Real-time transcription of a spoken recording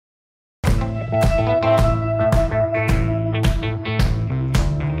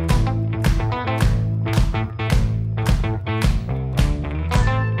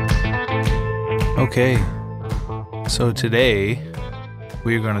Okay, so today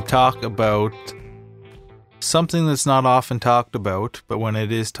we're going to talk about something that's not often talked about, but when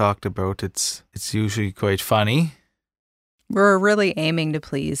it is talked about, it's usually quite funny. We're really aiming to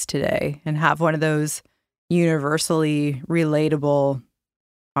please today and have one of those universally relatable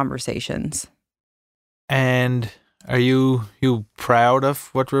conversations. And are you proud of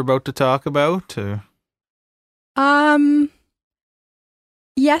what we're about to talk about? Or?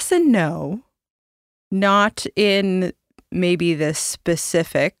 Yes and no. Not in maybe the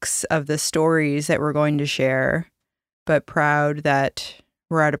specifics of the stories that we're going to share, but proud that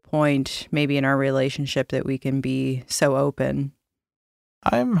we're at a point maybe in our relationship that we can be so open.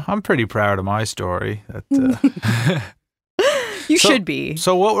 I'm pretty proud of my story. That You should be.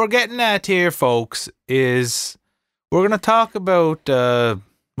 So what we're getting at here, folks, is we're going to talk about, well,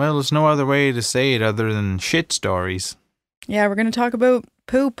 there's no other way to say it other than shit stories. Yeah, we're going to talk about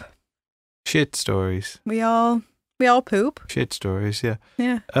poop. Shit stories. We all poop. Shit stories, yeah.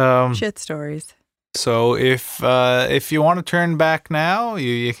 Yeah. Shit stories. So if you want to turn back now,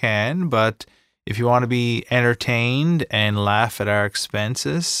 you can, but if you want to be entertained and laugh at our expense,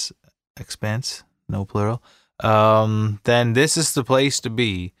 no plural, then this is the place to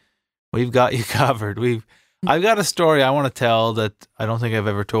be. We've got you covered. I've got a story I want to tell that I don't think I've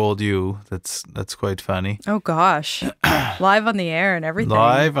ever told you. That's quite funny. Oh gosh. Live on the air and everything.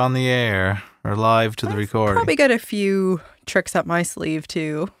 Live on the air or live to the recording. Probably got a few tricks up my sleeve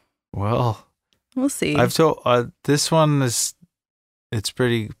too. Well, we'll see. I've told this one it's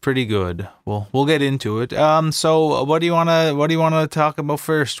pretty good. We'll get into it. So what do you want to talk about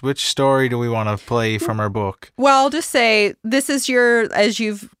first? Which story do we want to play from our book? Well, I'll just say this is as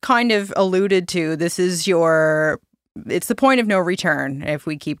you've kind of alluded to, it's the point of no return if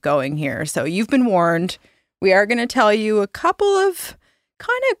we keep going here. So you've been warned. We are going to tell you a couple of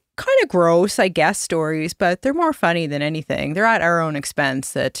kind of gross, I guess, stories, but they're more funny than anything. They're at our own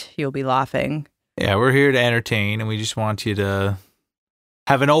expense that you'll be laughing. Yeah, we're here to entertain, and we just want you to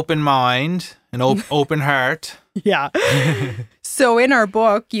have an open mind, an open heart. Yeah. So in our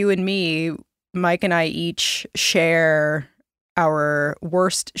book, you and me, Mike and I each share our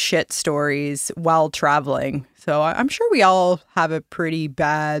worst shit stories while traveling. So I'm sure we all have a pretty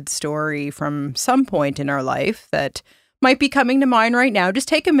bad story from some point in our life that might be coming to mind right now. Just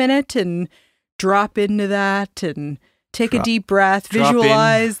take a minute and drop into that and take a deep breath.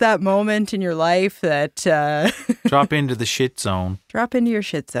 Visualize that moment in your life that... drop into the shit zone. Drop into your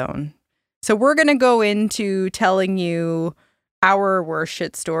shit zone. So we're going to go into telling you our worst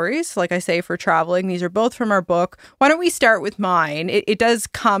shit stories. Like I say, for traveling, these are both from our book. Why don't we start with mine? It does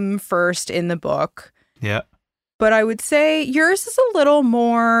come first in the book. Yeah. But I would say yours is a little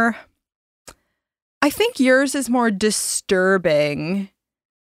more... I think yours is more disturbing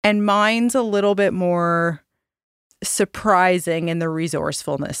and mine's a little bit more surprising in the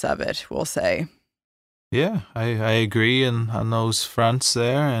resourcefulness of it, we'll say. Yeah, I agree on those fronts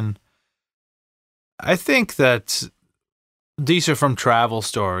there. And I think that these are from travel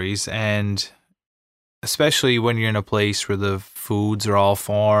stories, and especially when you're in a place where the foods are all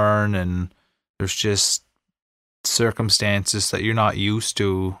foreign and there's just circumstances that you're not used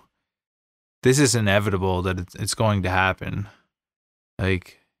to, this is inevitable that it's going to happen.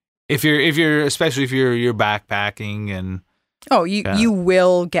 Like especially if you're backpacking and you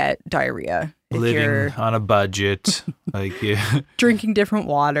will get diarrhea if living you're on a budget, like drinking different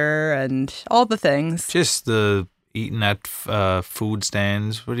water and all the things. Just the eating at food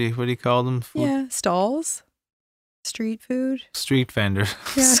stands. What do you call them? Stalls, street food, street vendor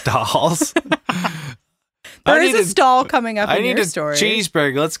stalls. There is a stall coming up in your story. I need a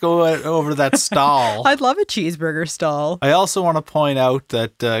cheeseburger. Let's go over that stall. I'd love a cheeseburger stall. I also want to point out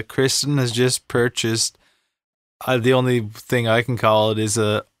that Kristen has just purchased, the only thing I can call it is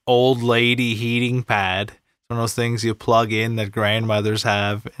a old lady heating pad. One of those things you plug in that grandmothers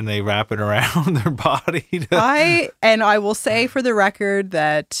have and they wrap it around their body. I will say for the record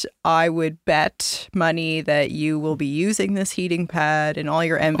that I would bet money that you will be using this heating pad in all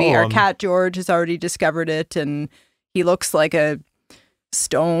your envy. Our cat George has already discovered it and he looks like a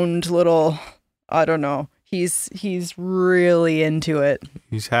stoned little, I don't know. He's really into it.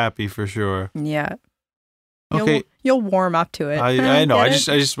 He's happy for sure. Yeah. Okay. You'll warm up to it. I know. I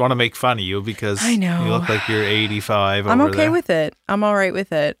just want to make fun of you because I know. You look like you're 85 I'm over okay there. with it. I'm all right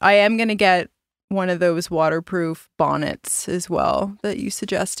with it. I am going to get one of those waterproof bonnets as well that you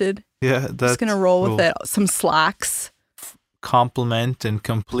suggested. Yeah. That's just going to roll with it. Some slacks. Complement and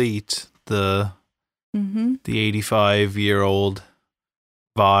complete the 85-year-old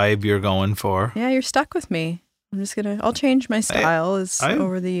vibe you're going for. Yeah, you're stuck with me. I'll change my style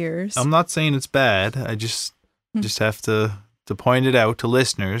over the years. I'm not saying it's bad. I just have to point it out to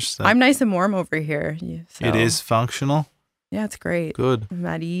listeners. I'm nice and warm over here. So. It is functional. Yeah, it's great. Good. I'm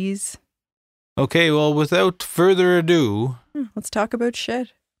at ease. Okay, well, without further ado, let's talk about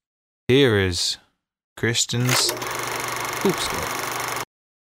shit. Here is Kristen's poop story.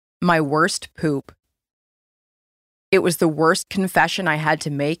 My worst poop. It was the worst confession I had to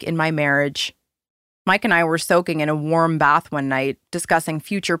make in my marriage. Mike and I were soaking in a warm bath one night, discussing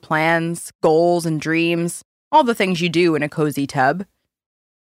future plans, goals, and dreams, all the things you do in a cozy tub.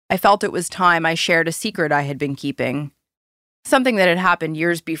 I felt it was time I shared a secret I had been keeping, something that had happened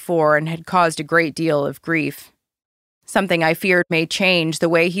years before and had caused a great deal of grief. Something I feared may change the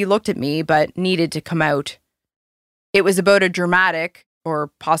way he looked at me, but needed to come out. It was about a dramatic,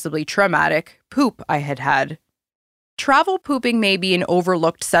 or possibly traumatic, poop I had had. Travel pooping may be an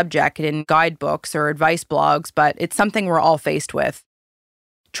overlooked subject in guidebooks or advice blogs, but it's something we're all faced with.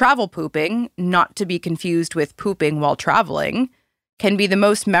 Travel pooping, not to be confused with pooping while traveling, can be the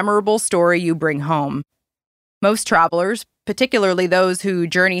most memorable story you bring home. Most travelers, particularly those who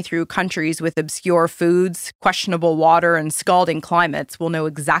journey through countries with obscure foods, questionable water, and scalding climates, will know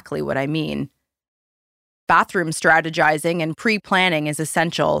exactly what I mean. Bathroom strategizing and pre-planning is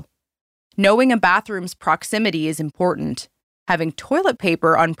essential. Knowing a bathroom's proximity is important. Having toilet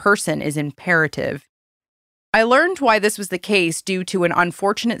paper on person is imperative. I learned why this was the case due to an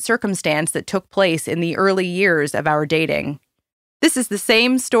unfortunate circumstance that took place in the early years of our dating. This is the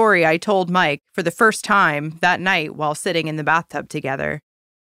same story I told Mike for the first time that night while sitting in the bathtub together.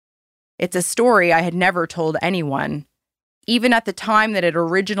 It's a story I had never told anyone. Even at the time that it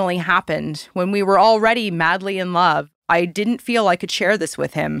originally happened, when we were already madly in love, I didn't feel I could share this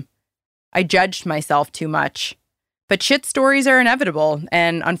with him. I judged myself too much. But shit stories are inevitable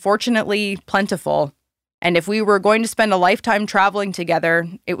and, unfortunately, plentiful. And if we were going to spend a lifetime traveling together,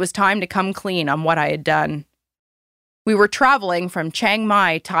 it was time to come clean on what I had done. We were traveling from Chiang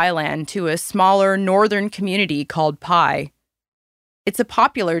Mai, Thailand, to a smaller northern community called Pai. It's a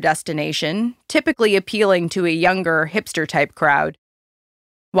popular destination, typically appealing to a younger, hipster-type crowd.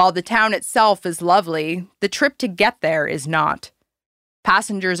 While the town itself is lovely, the trip to get there is not.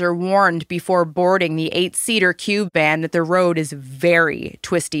 Passengers are warned before boarding the 8-seater cube van that the road is very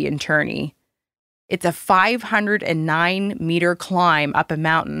twisty and turny. It's a 509-meter climb up a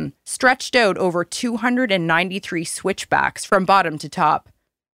mountain, stretched out over 293 switchbacks from bottom to top.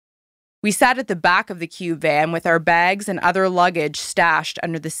 We sat at the back of the cube van with our bags and other luggage stashed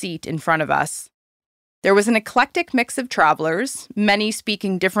under the seat in front of us. There was an eclectic mix of travelers, many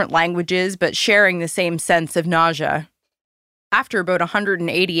speaking different languages but sharing the same sense of nausea. After about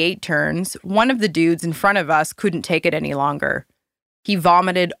 188 turns, one of the dudes in front of us couldn't take it any longer. He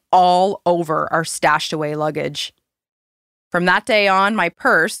vomited all over our stashed away luggage. From that day on, my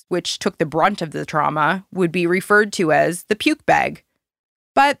purse, which took the brunt of the trauma, would be referred to as the puke bag.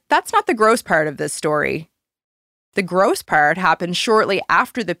 But that's not the gross part of this story. The gross part happened shortly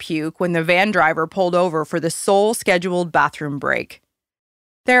after the puke when the van driver pulled over for the sole scheduled bathroom break.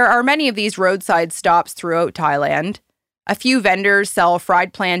 There are many of these roadside stops throughout Thailand. A few vendors sell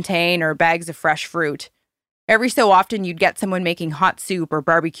fried plantain or bags of fresh fruit. Every so often, you'd get someone making hot soup or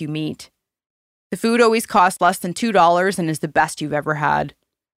barbecue meat. The food always costs less than $2 and is the best you've ever had.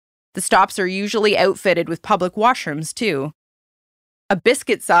 The stops are usually outfitted with public washrooms, too. A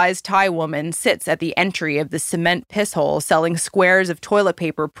biscuit-sized Thai woman sits at the entry of the cement piss hole selling squares of toilet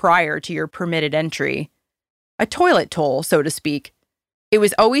paper prior to your permitted entry. A toilet toll, so to speak. It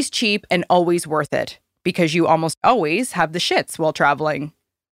was always cheap and always worth it, because you almost always have the shits while traveling.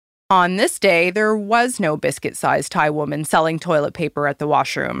 On this day, there was no biscuit-sized Thai woman selling toilet paper at the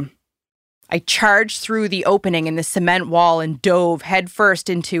washroom. I charged through the opening in the cement wall and dove headfirst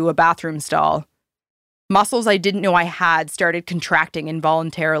into a bathroom stall. Muscles I didn't know I had started contracting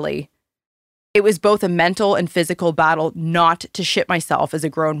involuntarily. It was both a mental and physical battle not to shit myself as a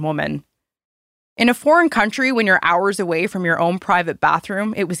grown woman. In a foreign country, when you're hours away from your own private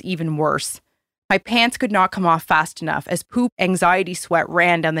bathroom, it was even worse. My pants could not come off fast enough as poop anxiety sweat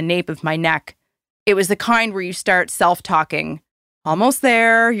ran down the nape of my neck. It was the kind where you start self-talking. Almost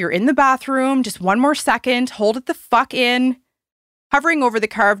there, you're in the bathroom, just one more second, hold it the fuck in. Hovering over the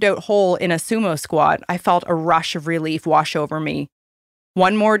carved-out hole in a sumo squat, I felt a rush of relief wash over me.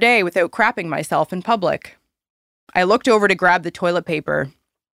 One more day without crapping myself in public. I looked over to grab the toilet paper.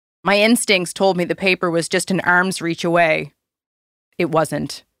 My instincts told me the paper was just an arm's reach away. It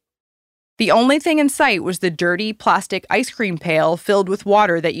wasn't. The only thing in sight was the dirty plastic ice cream pail filled with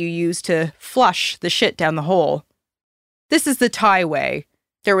water that you use to flush the shit down the hole. This is the Thai way.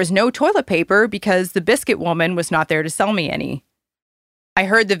 There was no toilet paper because the biscuit woman was not there to sell me any. I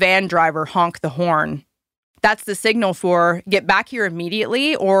heard the van driver honk the horn. That's the signal for, get back here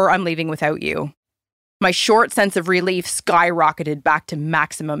immediately or I'm leaving without you. My short sense of relief skyrocketed back to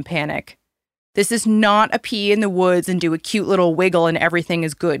maximum panic. This is not a pee in the woods and do a cute little wiggle and everything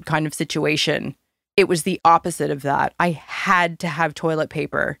is good kind of situation. It was the opposite of that. I had to have toilet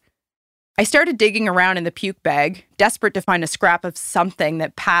paper. I started digging around in the puke bag, desperate to find a scrap of something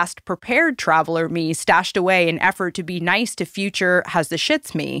that past prepared traveler me stashed away in effort to be nice to future has the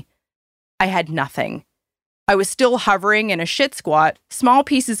shits me. I had nothing. I was still hovering in a shit squat, small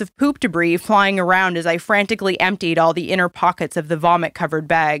pieces of poop debris flying around as I frantically emptied all the inner pockets of the vomit-covered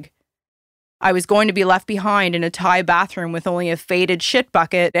bag. I was going to be left behind in a Thai bathroom with only a faded shit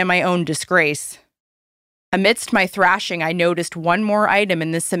bucket and my own disgrace. Amidst my thrashing, I noticed one more item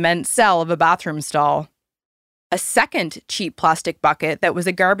in the cement cell of a bathroom stall. A second cheap plastic bucket that was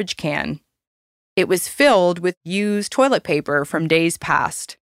a garbage can. It was filled with used toilet paper from days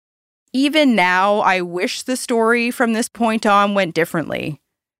past. Even now, I wish the story from this point on went differently.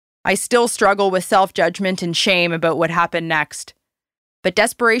 I still struggle with self-judgment and shame about what happened next. But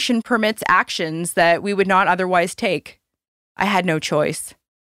desperation permits actions that we would not otherwise take. I had no choice.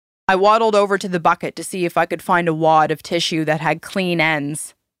 I waddled over to the bucket to see if I could find a wad of tissue that had clean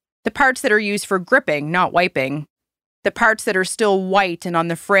ends. The parts that are used for gripping, not wiping. The parts that are still white and on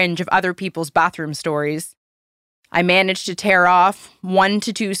the fringe of other people's bathroom stories. I managed to tear off 1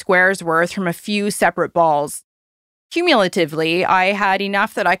 to 2 squares worth from a few separate balls. Cumulatively, I had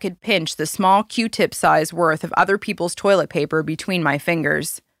enough that I could pinch the small Q-tip size worth of other people's toilet paper between my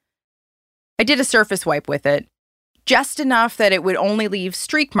fingers. I did a surface wipe with it. Just enough that it would only leave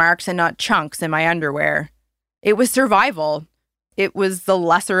streak marks and not chunks in my underwear. It was survival. It was the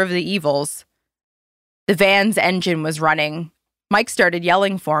lesser of the evils. The van's engine was running. Mike started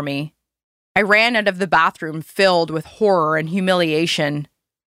yelling for me. I ran out of the bathroom filled with horror and humiliation.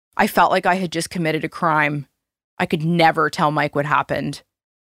 I felt like I had just committed a crime. I could never tell Mike what happened.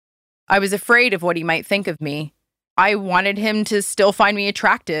 I was afraid of what he might think of me. I wanted him to still find me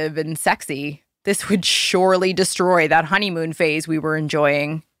attractive and sexy. This would surely destroy that honeymoon phase we were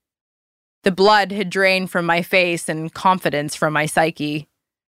enjoying. The blood had drained from my face and confidence from my psyche.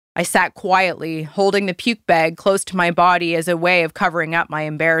 I sat quietly, holding the puke bag close to my body as a way of covering up my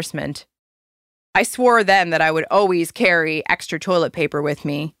embarrassment. I swore then that I would always carry extra toilet paper with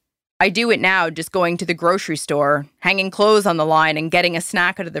me. I do it now just going to the grocery store, hanging clothes on the line and getting a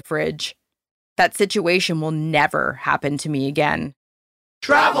snack out of the fridge. That situation will never happen to me again.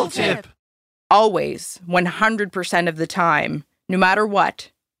 Travel tip! Always, 100% of the time, no matter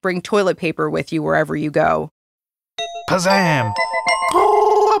what, bring toilet paper with you wherever you go. Pazam!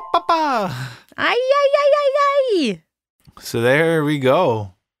 Oh, papa! Ay, ay, ay, ay, ay! So there we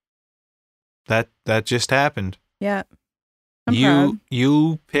go. That just happened. Yeah. I'm proud.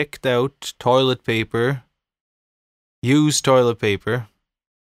 You picked out toilet paper. Used toilet paper.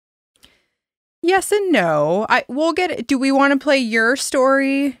 Yes and no. We'll get. Do we want to play your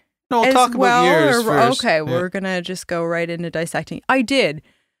story? No, we'll talk about yours first. Okay, we're gonna just go right into dissecting. I did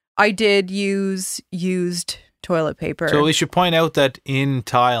use used toilet paper. So we should point out that in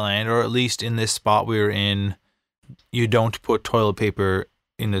Thailand, or at least in this spot we were in, you don't put toilet paper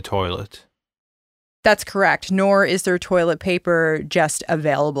in the toilet. That's correct. Nor is there toilet paper just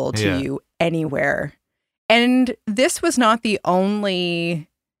available to you anywhere. And this was not the only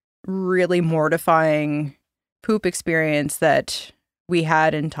really mortifying poop experience that we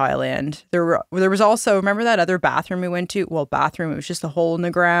had in Thailand. There was also, remember that other bathroom we went to? Well, bathroom, it was just a hole in the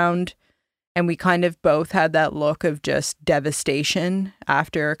ground. And we kind of both had that look of just devastation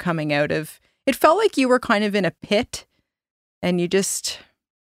after coming out of, it felt like you were kind of in a pit and you just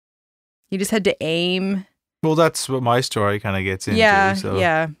had to aim. Well, that's what my story kind of gets into.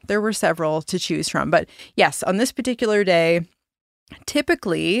 Yeah. There were several to choose from. But yes, on this particular day,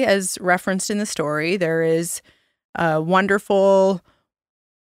 typically, as referenced in the story, there is a wonderful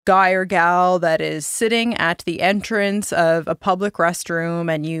guy or gal that is sitting at the entrance of a public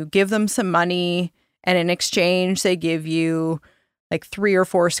restroom and you give them some money and in exchange they give you like 3 or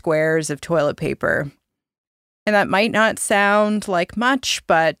 4 squares of toilet paper. And that might not sound like much,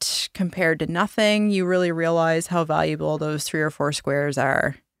 but compared to nothing, you really realize how valuable those 3 or 4 squares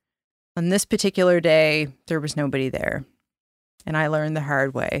are. On this particular day, there was nobody there. And I learned the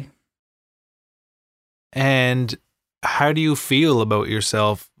hard way. And how do you feel about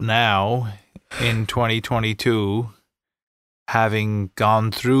yourself now in 2022, having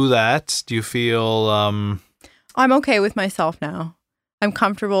gone through that? Do you feel... I'm okay with myself now. I'm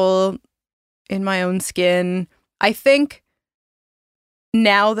comfortable in my own skin. I think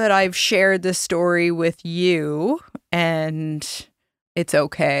now that I've shared this story with you and it's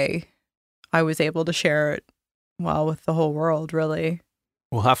okay, I was able to share it with the whole world, really.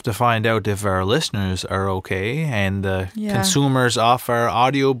 We'll have to find out if our listeners are okay and consumers off our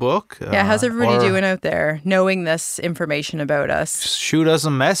audiobook. How's everybody doing out there knowing this information about us? Shoot us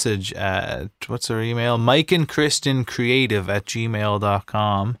a message at, what's our email?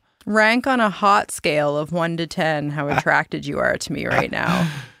 MikeandKristenCreative@gmail.com. Rank on a hot scale of 1 to 10 how attracted you are to me right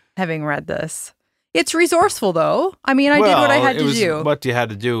now, having read this. It's resourceful, though. I mean, I did what I had to do. What you had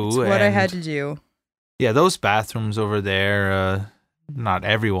to do. It's what I had to do. Yeah, those bathrooms over there, not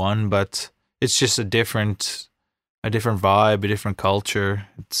everyone, but it's just a different vibe, a different culture.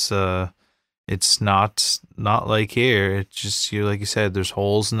 It's not like here. It's just, like you said, there's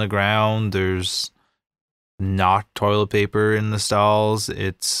holes in the ground. There's not toilet paper in the stalls.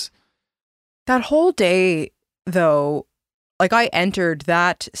 It's that whole day, though. Like, I entered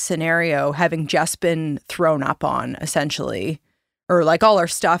that scenario having just been thrown up on, essentially. Or like all our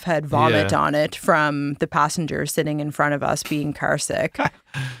stuff had vomit on it from the passengers sitting in front of us being car sick.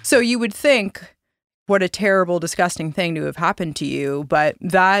 So you would think, what a terrible, disgusting thing to have happened to you. But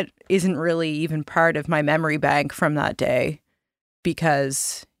that isn't really even part of my memory bank from that day.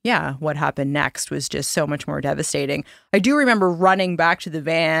 Because, what happened next was just so much more devastating. I do remember running back to the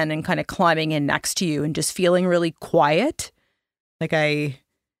van and kind of climbing in next to you and just feeling really quiet. Like I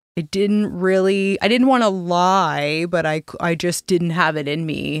didn't want to lie, but I just didn't have it in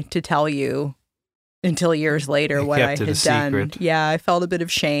me to tell you until years later what I had done. Secret. Yeah, I felt a bit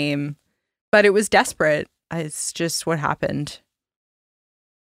of shame, but it was desperate. It's just what happened.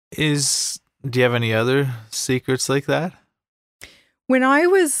 Do you have any other secrets like that? When I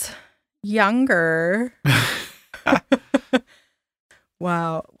was younger...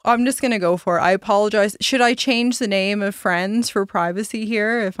 Wow. I'm just going to go for it. I apologize. Should I change the name of friends for privacy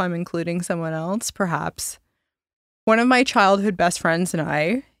here if I'm including someone else? Perhaps. One of my childhood best friends and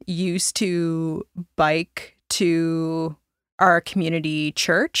I used to bike to our community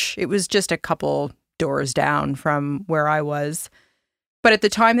church. It was just a couple doors down from where I was. But at the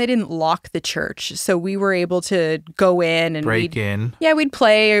time, they didn't lock the church. So we were able to go in and break in. Yeah, we'd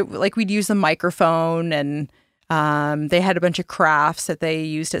play. Like, we'd use the microphone and... they had a bunch of crafts that they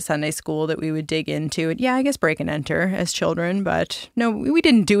used at Sunday school that we would dig into. And I guess break and enter as children. But no, we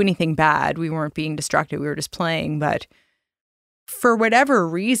didn't do anything bad. We weren't being destructive. We were just playing. But for whatever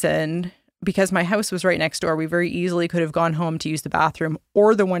reason, because my house was right next door, we very easily could have gone home to use the bathroom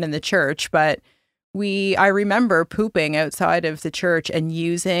or the one in the church. But I remember pooping outside of the church and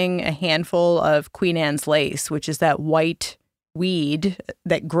using a handful of Queen Anne's lace, which is that white weed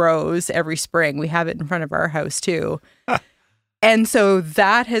that grows every spring. We have it in front of our house too. And so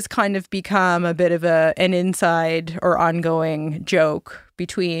that has kind of become a bit of an inside or ongoing joke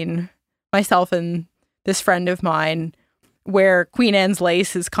between myself and this friend of mine, where Queen Anne's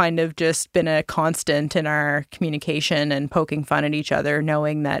lace has kind of just been a constant in our communication and poking fun at each other,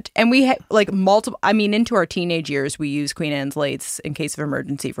 knowing that, and we into our teenage years, we use Queen Anne's lace in case of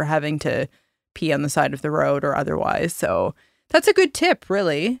emergency for having to pee on the side of the road or otherwise. So that's a good tip,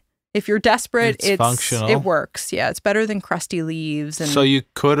 really. If you're desperate, it's functional. It works. Yeah, it's better than crusty leaves. And so you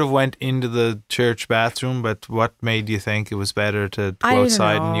could have went into the church bathroom, but what made you think it was better to go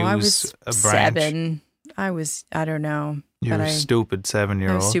outside and use a branch? 7. I don't know. You're a stupid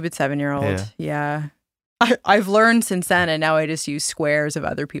 7-year-old. I'm a stupid 7-year-old. Yeah. I've learned since then, and now I just use squares of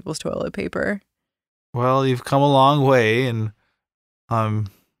other people's toilet paper. Well, you've come a long way, and I'm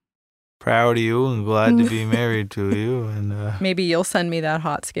proud of you and glad to be married to you. And maybe you'll send me that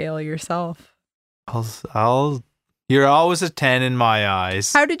hot scale yourself. You're always a 10 in my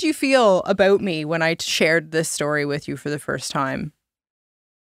eyes. How did you feel about me when I shared this story with you for the first time?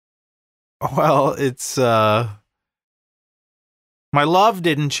 Well, it's my love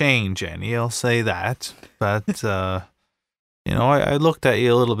didn't change any, I'll say that. But I looked at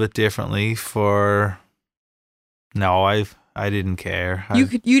you a little bit differently I didn't care.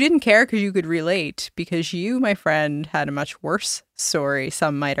 You didn't care because you could relate, because you, my friend, had a much worse story,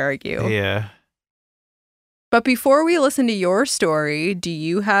 some might argue. Yeah. But before we listen to your story,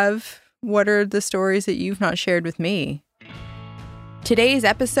 what are the stories that you've not shared with me? Today's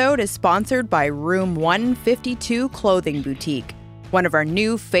episode is sponsored by Room 152 Clothing Boutique, one of our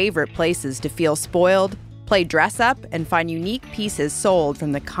new favorite places to feel spoiled, play dress up, and find unique pieces sold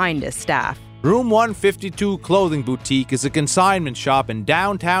from the kindest staff. Room 152 Clothing Boutique is a consignment shop in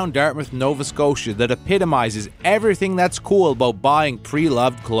downtown Dartmouth, Nova Scotia that epitomizes everything that's cool about buying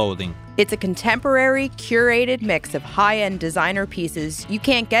pre-loved clothing. It's a contemporary, curated mix of high-end designer pieces you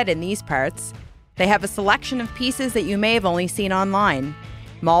can't get in these parts. They have a selection of pieces that you may have only seen online.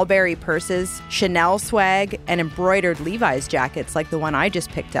 Mulberry purses, Chanel swag, and embroidered Levi's jackets like the one I just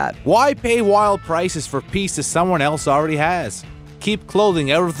picked up. Why pay wild prices for pieces someone else already has? Keep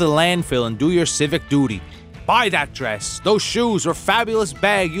clothing out of the landfill and do your civic duty. Buy that dress, those shoes, or fabulous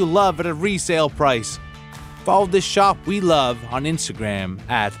bag you love at a resale price. Follow this shop we love on Instagram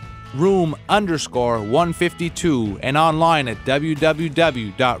at room_152 and online at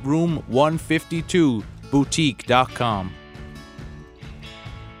www.room152boutique.com.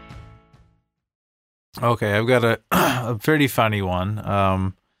 Okay, I've got a pretty funny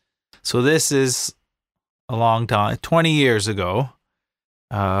one. So this is a long time, 20 years ago,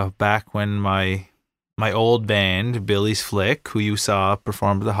 back when my old band, Billy's Flick, who you saw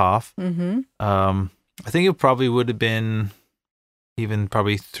perform at the Hoff, I think it probably would have been even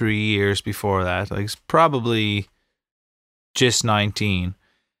probably 3 years before that. Like, it's probably just 19.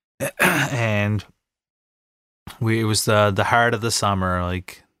 And it was the heart of the summer,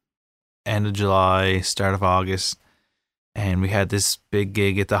 like end of July, start of August, and we had this big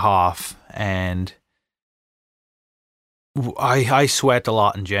gig at the Hoff, and I sweat a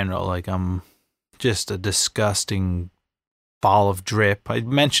lot in general. Like, I'm just a disgusting ball of drip. I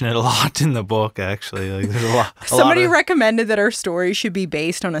mention it a lot in the book, actually. Like, there's a lot. Somebody recommended that our story should be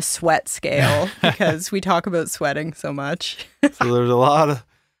based on a sweat scale because we talk about sweating so much. So there's a lot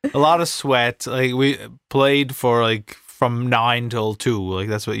of sweat. Like, we played for like from 9 till 2. Like,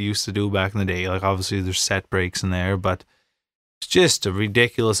 that's what you used to do back in the day. Like, obviously there's set breaks in there, but it's just a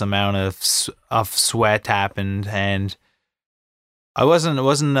ridiculous amount of sweat happened, and I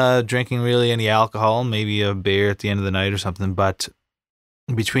wasn't drinking really any alcohol, maybe a beer at the end of the night or something, but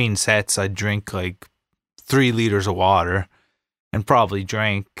between sets I'd drink like 3 liters of water and probably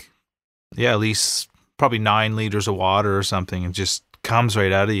drank at least probably 9 liters of water or something. It just comes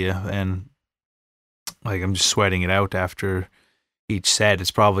right out of you, and like, I'm just sweating it out after each set.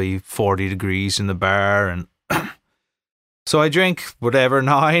 It's probably 40 degrees in the bar, and so I drink whatever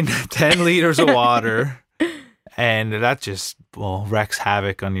 10 liters of water. And that just, wreaks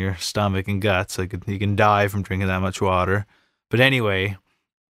havoc on your stomach and guts. Like, you can die from drinking that much water. But anyway,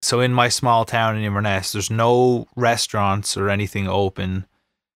 so in my small town in Inverness, there's no restaurants or anything open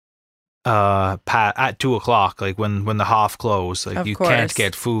at 2 o'clock, like when the Hoff closed. Like, you can't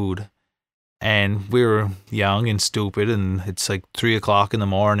get food. And we were young and stupid, and it's like 3 o'clock in the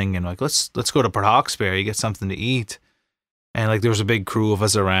morning, and like, let's go to Port Hawkesbury, get something to eat. And like, there was a big crew of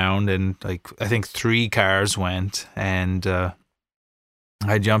us around, and like, I think 3 cars went, and I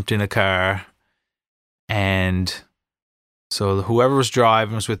jumped in a car, and so whoever was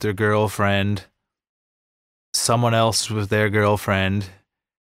driving was with their girlfriend, someone else was with their girlfriend.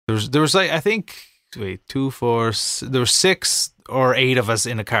 There was like, I think, 2, 4, there were 6 or 8 of us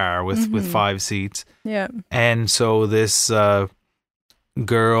in a car with 5 seats. Yeah. And so this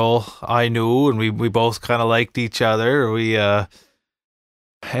girl I knew, and we both kind of liked each other.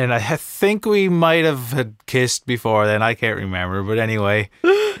 And I think we might have had kissed before then. I can't remember, but anyway.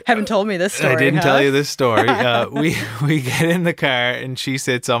 Haven't told me this story. I didn't tell you this story. We get in the car, and she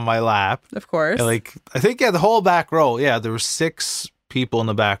sits on my lap. Of course. And like, I think the whole back row. Yeah, there were 6 people in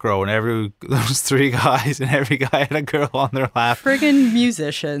the back row, and there was 3 guys, and every guy had a girl on their lap. Friggin'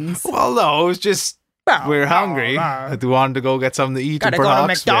 musicians. Well, no, it was just we were hungry. We wanted to go get something to eat. Gotta go to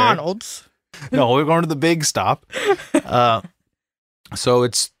McDonald's. No, we're going to the big stop. So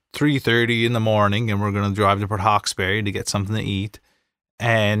it's 3:30 in the morning, and we're going to drive to Port Hawkesbury to get something to eat.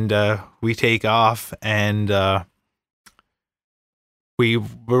 And we take off, and we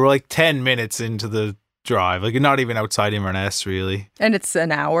were like 10 minutes into the drive. Like, not even outside Inverness, really. And it's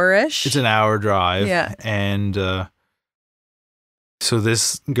an hour-ish? It's an hour drive. Yeah. And so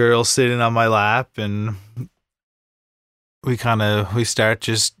this girl sitting on my lap, and we start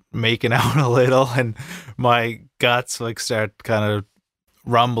just making out a little, and my guts like start kind of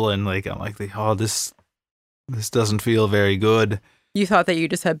rumbling. Like, I'm like, oh, this doesn't feel very good. You thought that you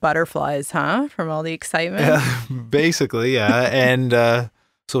just had butterflies, huh? From all the excitement? Yeah, basically, yeah. And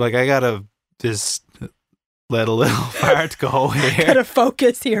so like, I gotta just let a little fart go here. Gotta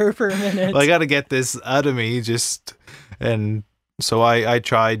focus here for a minute. Well, I gotta get this out of me, and so I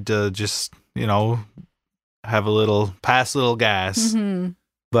tried to just, have pass a little gas,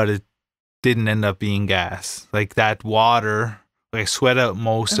 but it didn't end up being gas. Like, that water, like, I sweat out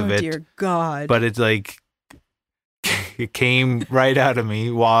most of it. Oh, dear God. But it's like, it came right out of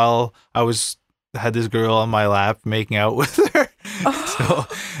me while I had this girl on my lap making out with her. Oh.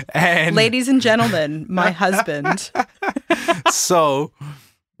 And ladies and gentlemen, my husband. So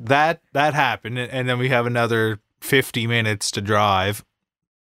that happened, and then we have another 50 minutes to drive.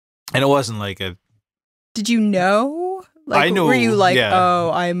 And it wasn't like a Did you know? Like, I knew, Were you like, yeah.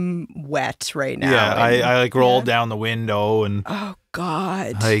 oh, I'm wet right now? Yeah, and- I like rolled down the window and Oh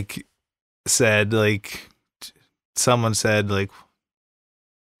God. like said like someone said like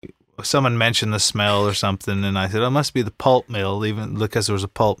someone mentioned the smell or something, and I said, "Oh, it must be the pulp mill," even because there was a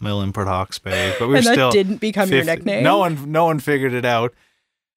pulp mill in Port Hawkesbury. But we were and that still didn't become your 50 nickname. No one figured it out.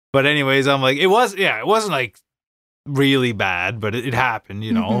 But anyways, I'm like, it wasn't like really bad, but it happened,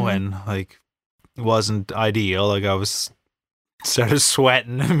 you know, Mhm. and like it wasn't ideal. Like I was started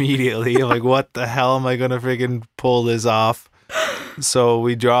sweating immediately. I'm like, what the hell am I gonna freaking pull this off? So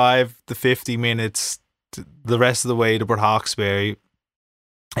we drive the 50 minutes the rest of the way to Port Hawkesbury.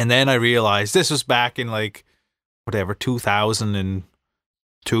 And then I realized this was back in like whatever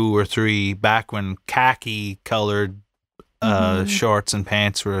 2002 or 3, back when khaki colored shorts and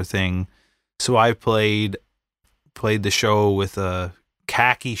pants were a thing. So I played the show with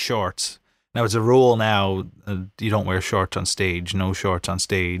khaki shorts. Now it's a rule now, you don't wear shorts on stage, no shorts on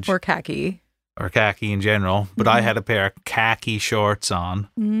stage. Or khaki. Or khaki in general, but I had a pair of khaki shorts on.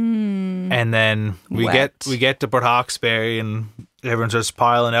 And then we Wet. get to Port Hawkesbury and everyone's just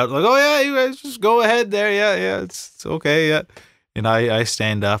piling out like, oh yeah, you guys just go ahead there, yeah, it's okay, yeah. And I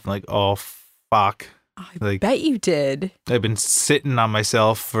stand up and like, oh fuck, I like bet you did. I've been sitting on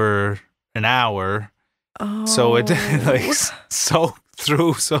myself for an hour, Oh. so it like soaked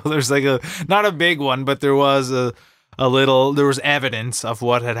through. So there's like not a big one, but there was a little. There was evidence of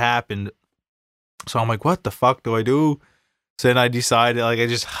what had happened. So I'm like, what the fuck do I do? So then I decided, like, I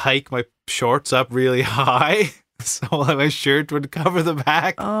just hike my shorts up really high, so like my shirt would cover the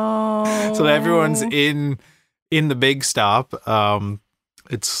back. Oh. So that everyone's in the big stop.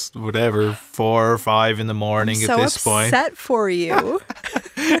 It's whatever 4 or 5 in the morning I'm at so this point. upset for you.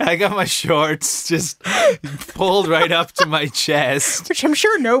 I got my shorts just pulled right up to my chest. Which I'm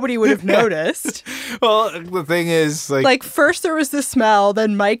sure nobody would have noticed. Well, the thing is, Like, first there was the smell,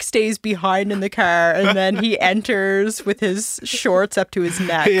 then Mike stays behind in the car, and then he enters with his shorts up to his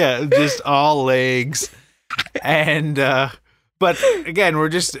neck. yeah, just all legs. And but again,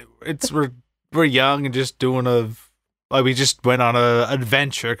 we're young and just doing we just went on a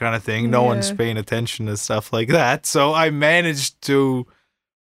adventure kind of thing. No one's Yeah. paying attention to stuff like that. So I managed to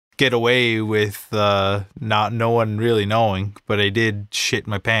get away with not no one really knowing, but I did shit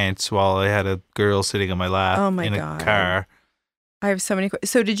my pants while I had a girl sitting on my lap Oh my in a God. car. I have so many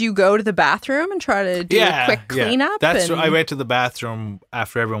questions. So did you go to the bathroom and try to do a quick cleanup? That's and... I went to the bathroom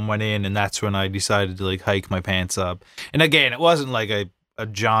after everyone went in, and that's when I decided to like hike my pants up. And again, it wasn't like a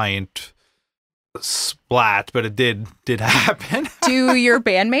giant splat, but it did happen. Do your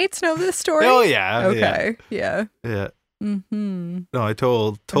bandmates know this story? Oh yeah. Okay. Yeah. Yeah. Mm-hmm. No, I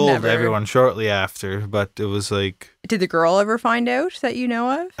told Never. everyone shortly after, but it was like, Did the girl ever find out that you know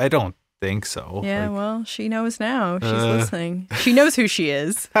of? I don't think so. Yeah, Like, well, she knows now. She's listening. She knows who she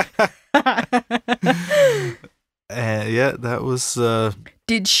is. yeah, that was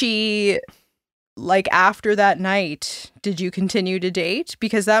Did she, like, after that night, did you continue to date?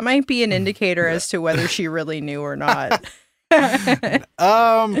 Because that might be an indicator as to whether she really knew or not.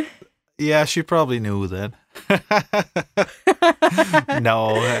 yeah, she probably knew then.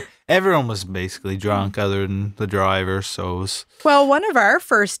 No, everyone was basically drunk other than the driver, so it was, Well, one of our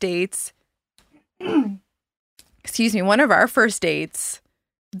first dates,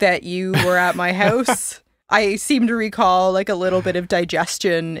 that you were at my house, I seem to recall like a little bit of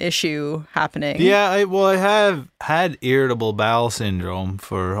digestion issue happening. yeah, I have had irritable bowel syndrome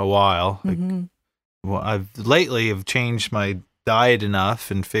for a while. Like, Mhm. well, I've lately have changed my diet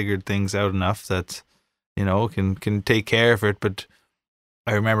enough and figured things out enough that, you know, can take care of it. But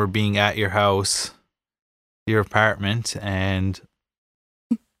I remember being at your house, your apartment, and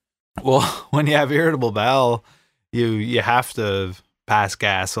well, when you have irritable bowel, you have to pass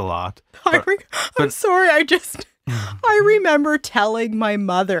gas a lot. I'm but- sorry. I remember telling my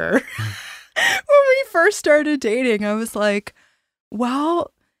mother when we first started dating, I was like,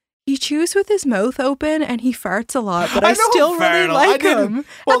 well, he chews with his mouth open and he farts a lot, but I I don't still fart really a lot. I like didn't- him.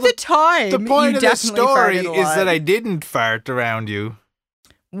 well, At the time, The point you of the definitely story farted a is lot. that I didn't fart around you.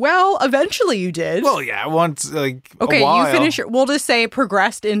 Well, eventually you did. Well, yeah, once like okay, a while. you finish. We'll just say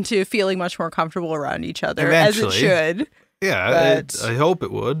progressed into feeling much more comfortable around each other, as it Eventually. should. Yeah, but- I hope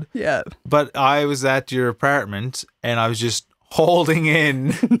it would. Yeah. But I was at your apartment and I was just holding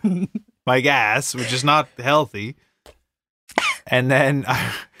in my gas, which is not healthy. And then,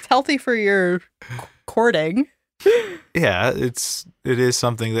 It's healthy for your courting. yeah, it is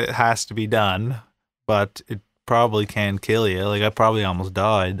something that has to be done, but it probably can kill you. Like I probably almost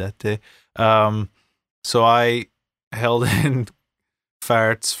died that day. So I held in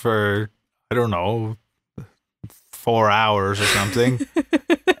farts for, I don't know, 4 hours or something.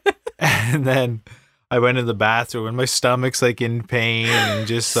 And then I went in the bathroom and my stomach's like in pain and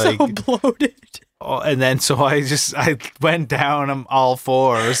just like so bloated. And then so I went down on all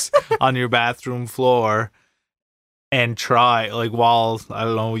fours on your bathroom floor and while, I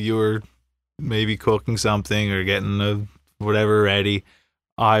don't know, you were maybe cooking something or getting whatever ready,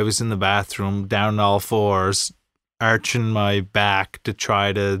 I was in the bathroom down on all fours, arching my back to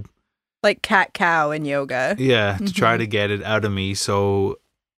try to... Like cat-cow in yoga. Yeah, to try to get it out of me so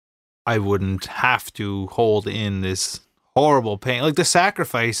I wouldn't have to hold in this horrible pain. Like the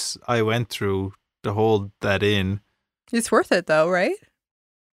sacrifice I went through to hold that in. It's worth it though, right?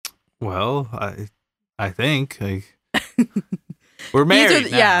 Well, I think like we're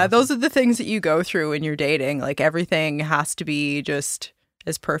married now. Yeah, those are the things that you go through when you're dating. Like everything has to be just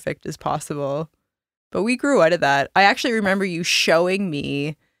as perfect as possible. But we grew out of that. I actually remember you showing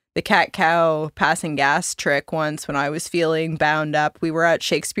me the cat-cow passing gas trick once when I was feeling bound up. We were at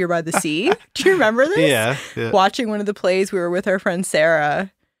Shakespeare by the Sea. Do you remember this? Yeah. Watching one of the plays, we were with our friend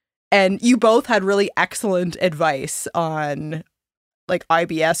Sarah. And you both had really excellent advice on like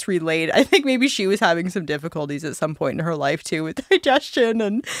IBS related. I think maybe she was having some difficulties at some point in her life too with digestion,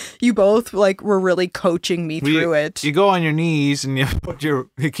 and you both like were really coaching me through it. You go on your knees and you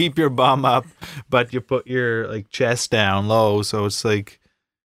keep your bum up, but you put your like chest down low, so it's like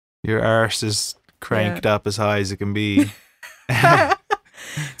your arse is cranked up as high as it can be.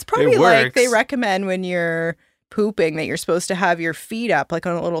 It's probably like they recommend when you're pooping that you're supposed to have your feet up like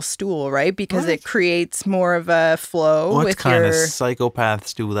on a little stool, right? Because it creates more of a flow. What kind of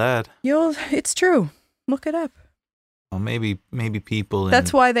psychopaths do that? It's true. Look it up. Well, maybe people in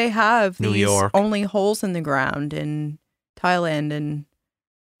That's why they have New these York. only holes in the ground in Thailand and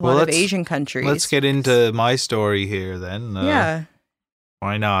a lot of Asian countries. Let's get into my story here then. Yeah.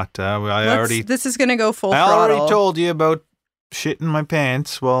 Why not? This is going to go full I throttle. already told you about shitting my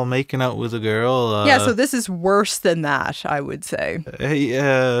pants while making out with a girl. So this is worse than that, I would say.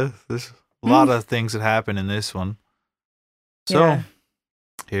 There's a lot of things that happen in this one. So,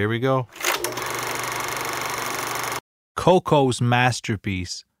 here we go. Coco's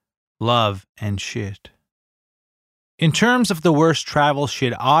masterpiece, Love and Shit. In terms of the worst travel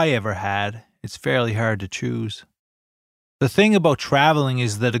shit I ever had, it's fairly hard to choose. The thing about traveling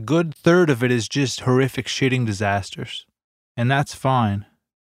is that a good third of it is just horrific shitting disasters. And that's fine.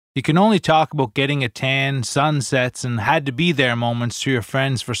 You can only talk about getting a tan, sunsets, and had to be there moments to your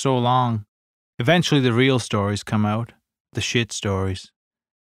friends for so long. Eventually the real stories come out. The shit stories.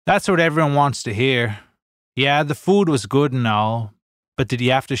 That's what everyone wants to hear. Yeah, the food was good and all, but did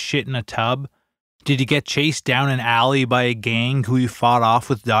you have to shit in a tub? Did you get chased down an alley by a gang who you fought off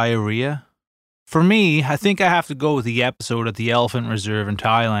with diarrhea? For me, I think I have to go with the episode at the Elephant Reserve in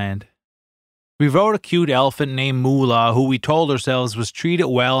Thailand. We rode a cute elephant named Moolah who we told ourselves was treated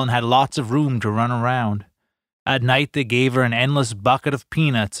well and had lots of room to run around. At night they gave her an endless bucket of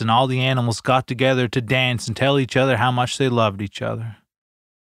peanuts and all the animals got together to dance and tell each other how much they loved each other.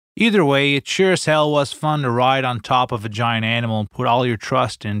 Either way, it sure as hell was fun to ride on top of a giant animal and put all your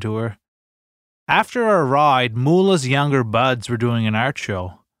trust into her. After our ride, Moolah's younger buds were doing an art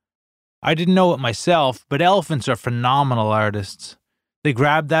show. I didn't know it myself, but elephants are phenomenal artists. They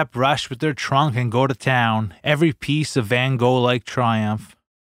grab that brush with their trunk and go to town, every piece of Van Gogh-like triumph.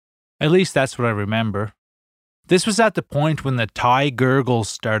 At least that's what I remember. This was at the point when the Thai gurgles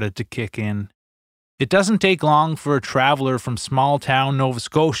started to kick in. It doesn't take long for a traveler from small-town Nova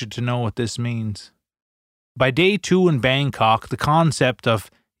Scotia to know what this means. By day 2 in Bangkok, the concept of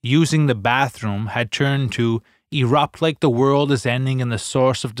using the bathroom had turned to erupt like the world is ending and the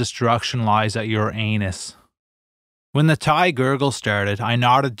source of destruction lies at your anus. When the Thai gurgle started, I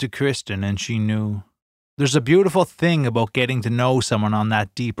nodded to Kristen and she knew. There's a beautiful thing about getting to know someone on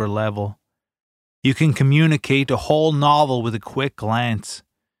that deeper level. You can communicate a whole novel with a quick glance.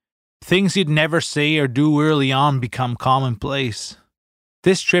 Things you'd never say or do early on become commonplace.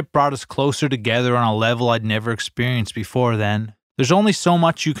 This trip brought us closer together on a level I'd never experienced before then. There's only so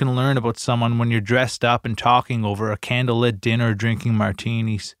much you can learn about someone when you're dressed up and talking over a candlelit dinner drinking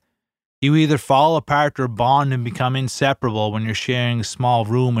martinis. You either fall apart or bond and become inseparable when you're sharing a small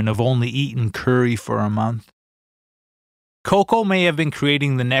room and have only eaten curry for a month. Coco may have been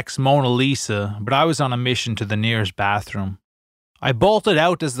creating the next Mona Lisa, but I was on a mission to the nearest bathroom. I bolted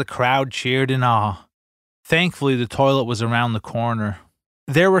out as the crowd cheered in awe. Thankfully, the toilet was around the corner.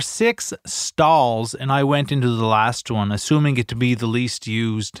 There were 6 stalls, and I went into the last one, assuming it to be the least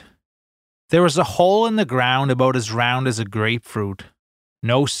used. There was a hole in the ground about as round as a grapefruit.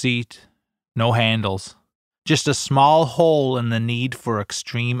 No seat. No handles. Just a small hole and the need for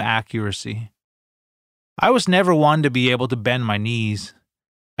extreme accuracy. I was never one to be able to bend my knees.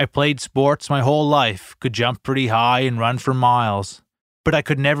 I played sports my whole life, could jump pretty high and run for miles, but I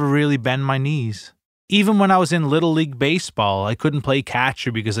could never really bend my knees. Even when I was in Little League Baseball, I couldn't play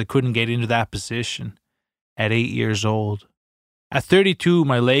catcher because I couldn't get into that position at 8 years old. At 32,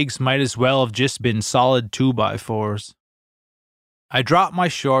 my legs might as well have just been solid 2x4s. I dropped my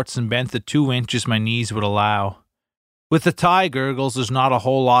shorts and bent the 2 inches my knees would allow. With the Thai gurgles, there's not a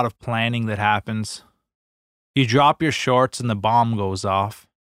whole lot of planning that happens. You drop your shorts and the bomb goes off.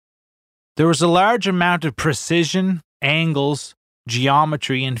 There was a large amount of precision, angles,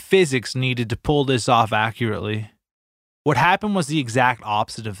 geometry, and physics needed to pull this off accurately. What happened was the exact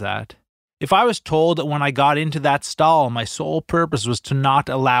opposite of that. If I was told that when I got into that stall, my sole purpose was to not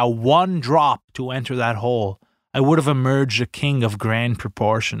allow one drop to enter that hole, I would have emerged a king of grand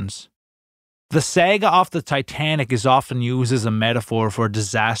proportions. The saga of the Titanic is often used as a metaphor for a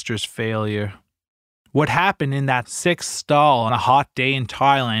disastrous failure. What happened in that 6th stall on a hot day in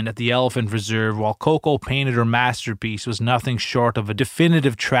Thailand at the Elephant Reserve while Coco painted her masterpiece was nothing short of a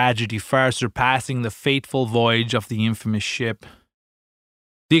definitive tragedy far surpassing the fateful voyage of the infamous ship.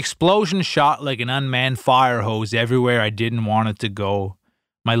 The explosion shot like an unmanned fire hose everywhere I didn't want it to go.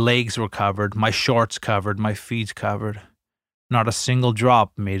 My legs were covered, my shorts covered, my feet covered. Not a single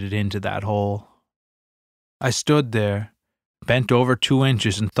drop made it into that hole. I stood there, bent over 2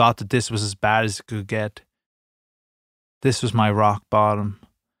 inches, and thought that this was as bad as it could get. This was my rock bottom.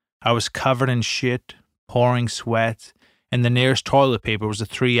 I was covered in shit, pouring sweat, and the nearest toilet paper was a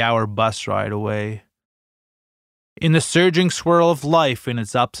 3-hour bus ride away. In the surging swirl of life and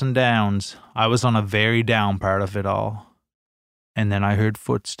its ups and downs, I was on a very down part of it all. And then I heard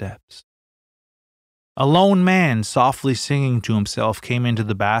footsteps. A lone man softly singing to himself came into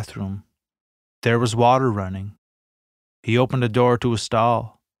the bathroom. There was water running. He opened a door to a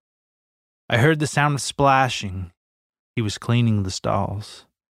stall. I heard the sound of splashing. He was cleaning the stalls.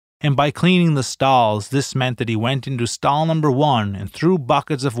 And by cleaning the stalls, this meant that he went into stall number 1 and threw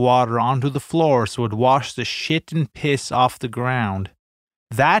buckets of water onto the floor so it would wash the shit and piss off the ground.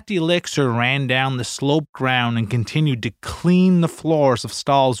 That elixir ran down the sloped ground and continued to clean the floors of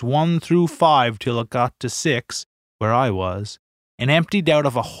stalls 1 through 5 till it got to 6, where I was, and emptied out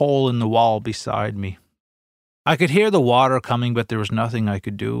of a hole in the wall beside me. I could hear the water coming, but there was nothing I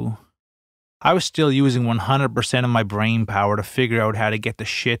could do. I was still using 100% of my brain power to figure out how to get the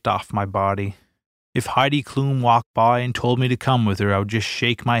shit off my body. If Heidi Klum walked by and told me to come with her, I would just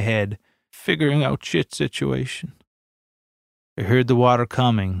shake my head, figuring out shit situation. I heard the water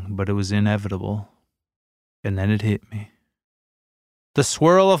coming, but it was inevitable. And then it hit me. The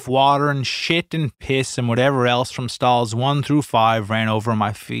swirl of water and shit and piss and whatever else from stalls 1 through 5 ran over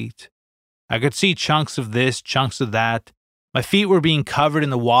my feet. I could see chunks of this, chunks of that. My feet were being covered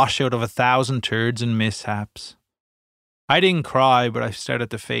in the washout of 1,000 turds and mishaps. I didn't cry, but I started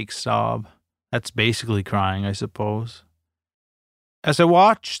to fake sob. That's basically crying, I suppose. As I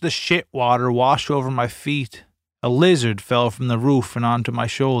watched the shit water wash over my feet, a lizard fell from the roof and onto my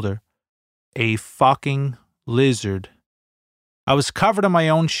shoulder. A fucking lizard. I was covered in my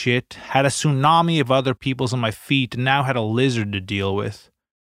own shit, had a tsunami of other people's on my feet, and now had a lizard to deal with.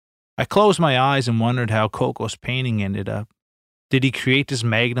 I closed my eyes and wondered how Coco's painting ended up. Did he create his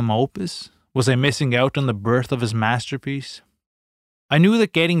magnum opus? Was I missing out on the birth of his masterpiece? I knew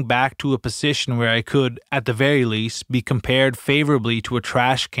that getting back to a position where I could, at the very least, be compared favorably to a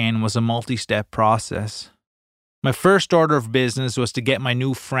trash can was a multi-step process. My first order of business was to get my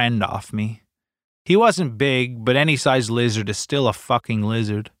new friend off me. He wasn't big, but any size lizard is still a fucking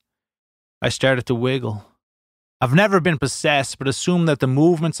lizard. I started to wiggle. I've never been possessed, but assumed that the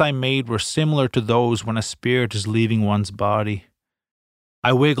movements I made were similar to those when a spirit is leaving one's body.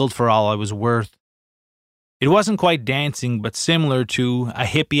 I wiggled for all I was worth. It wasn't quite dancing, but similar to a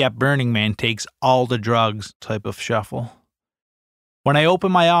hippie at Burning Man takes all the drugs type of shuffle. When I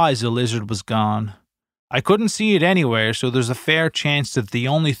opened my eyes, the lizard was gone. I couldn't see it anywhere, so there's a fair chance that the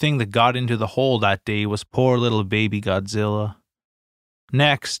only thing that got into the hole that day was poor little baby Godzilla.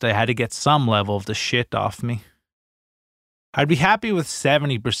 Next, I had to get some level of the shit off me. I'd be happy with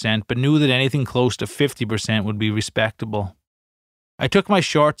 70%, but knew that anything close to 50% would be respectable. I took my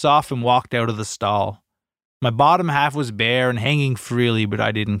shorts off and walked out of the stall. My bottom half was bare and hanging freely, but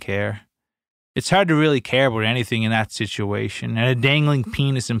I didn't care. It's hard to really care about anything in that situation, and a dangling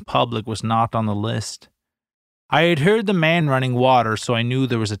penis in public was not on the list. I had heard the man running water, so I knew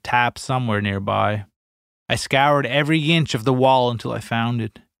there was a tap somewhere nearby. I scoured every inch of the wall until I found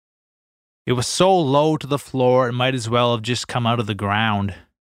it. It was so low to the floor it might as well have just come out of the ground.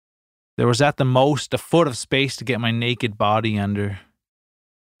 There was at the most a foot of space to get my naked body under.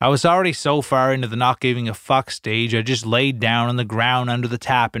 I was already so far into the not giving a fuck stage, I just laid down on the ground under the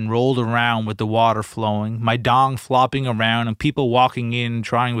tap and rolled around with the water flowing, my dong flopping around and people walking in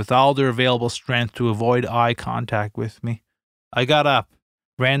trying with all their available strength to avoid eye contact with me. I got up,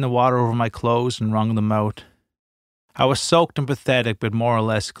 ran the water over my clothes and wrung them out. I was soaked and pathetic but more or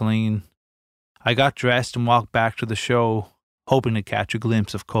less clean. I got dressed and walked back to the show, hoping to catch a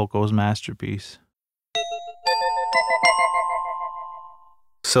glimpse of Coco's masterpiece.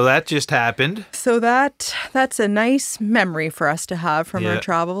 So that just happened. So that's a nice memory for us to have from our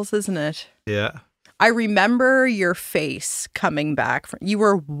travels, isn't it? Yeah. I remember your face coming back. You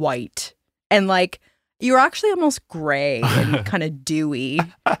were white and like you were actually almost gray and kind of dewy,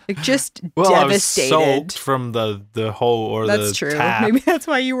 like just devastated. I was soaked from the hole or that's the true. tap. Maybe that's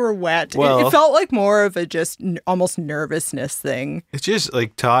why you were wet. Well, it felt like more of a just almost nervousness thing. It's just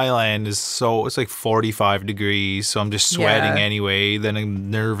like Thailand is it's like 45 degrees, so I'm just sweating anyway. Then a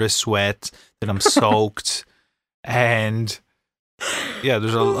nervous sweat. Then I'm soaked, and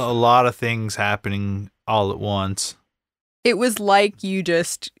there's a lot of things happening all at once. It was like you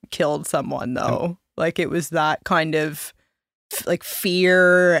just killed someone, though. Like it was that kind of like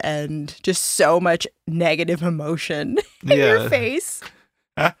fear and just so much negative emotion in your face.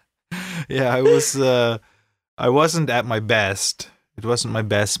 Yeah, I wasn't at my best. It wasn't my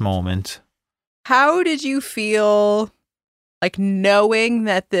best moment. How did you feel like knowing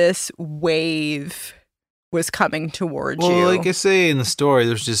that this wave was coming towards you? Well, like I say in the story,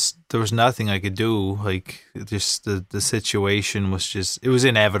 there was nothing I could do. Like just the situation was it was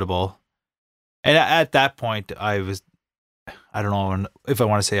inevitable. And at that point, I don't know if I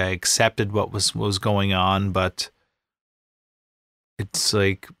want to say I accepted what was going on, but it's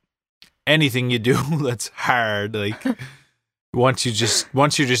like anything you do that's hard, like once you're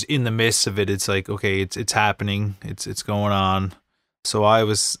just in the midst of it, it's like, okay, it's happening, it's going on. So I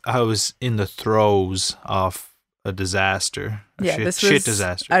was in the throes of a disaster. This was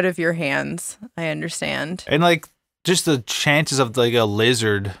disaster. Out of your hands. I understand. And like just the chances of like a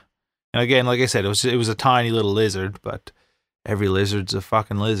lizard. And again, like I said, it was a tiny little lizard, but every lizard's a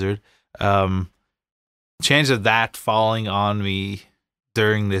fucking lizard. Chance of that falling on me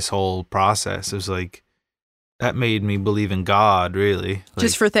during this whole process was like, that made me believe in God, really. Like,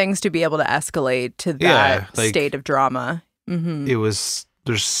 just for things to be able to escalate to that state of drama. Mm-hmm.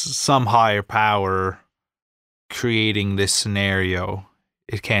 There's some higher power creating this scenario.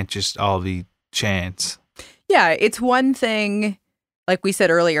 It can't just all be chance. Yeah, it's one thing. Like we said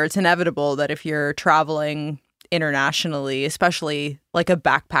earlier, it's inevitable that if you're traveling internationally, especially like a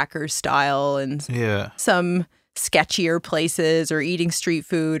backpacker style and some sketchier places or eating street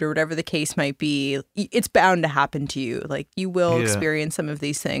food or whatever the case might be, it's bound to happen to you. Like you will experience some of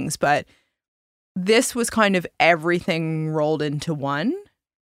these things, but this was kind of everything rolled into one,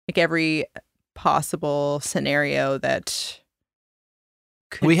 like every possible scenario that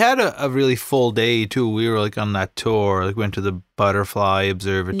we had a really full day too. We were like on that tour, like went to the butterfly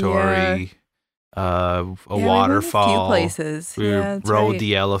observatory, a waterfall, we went a few places. We rode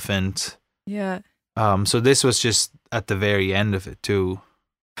the elephant. Yeah. So this was just at the very end of it too.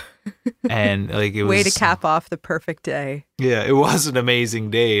 And like it was way to cap off the perfect day. Yeah, it was an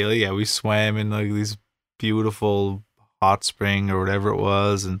amazing day. Like, we swam in like these beautiful hot spring or whatever it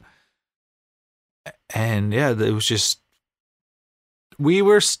was, and it was just, we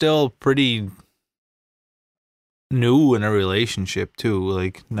were still pretty new in a relationship too.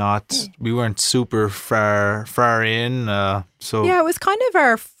 Like we weren't super far in. So yeah, it was kind of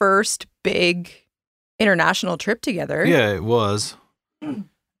our first big international trip together. Yeah, it was.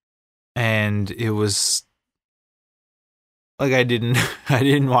 And it was like I didn't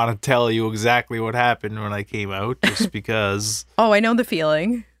want to tell you exactly what happened when I came out, just because. Oh, I know the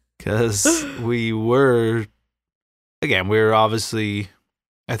feeling. Because we were obviously,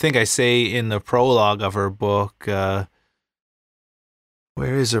 I think I say in the prologue of her book, where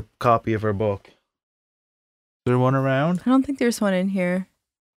is a copy of her book? Is there one around? I don't think there's one in here.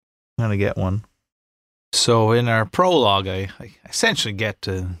 I'm gonna get one. So in our prologue, I essentially get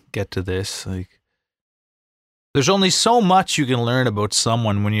to this. Like, there's only so much you can learn about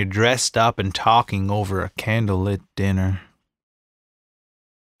someone when you're dressed up and talking over a candlelit dinner,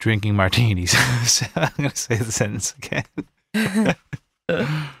 drinking martinis. I'm gonna say the sentence again.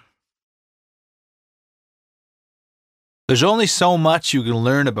 There's only so much you can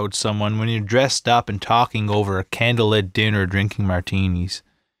learn about someone when you're dressed up and talking over a candlelit dinner, drinking martinis.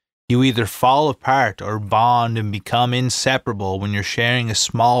 You either fall apart or bond and become inseparable when you're sharing a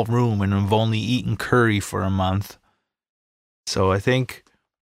small room and have only eaten curry for a month. So I think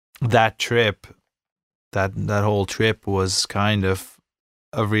that trip, that whole trip was kind of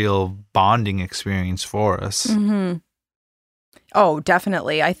a real bonding experience for us. Mm-hmm. Oh,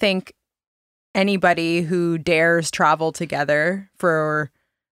 definitely. I think anybody who dares travel together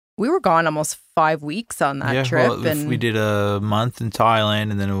we were gone almost 5 weeks on that trip. Well, and we did a month in Thailand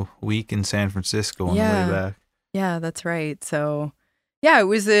and then a week in San Francisco on the way back. Yeah, that's right. So, yeah, it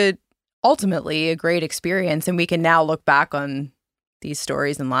was ultimately a great experience, and we can now look back on these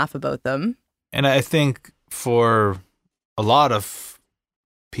stories and laugh about them. And I think for a lot of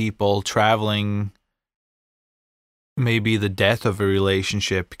people, traveling may be the death of a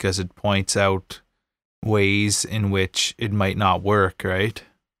relationship because it points out ways in which it might not work, right?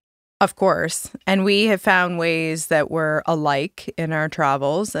 Of course. And we have found ways that were alike in our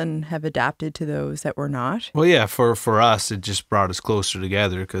travels and have adapted to those that were not. Well, yeah, for us, it just brought us closer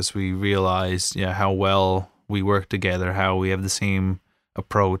together because we realized, how well we work together, how we have the same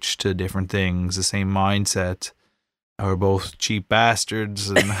approach to different things, the same mindset. We're both cheap bastards.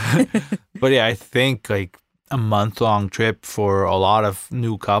 And but yeah, I think like a month-long trip for a lot of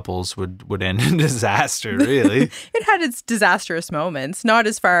new couples would end in disaster, really. It had its disastrous moments, not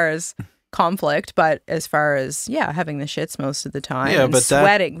as far as conflict, but as far as, having the shits most of the time. Yeah, and but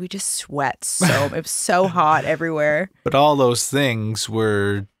sweating. We just sweat so, it was so hot everywhere. But all those things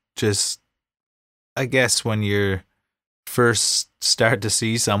were just, I guess, when you're first start to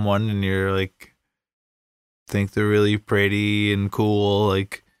see someone and you're like, think they're really pretty and cool,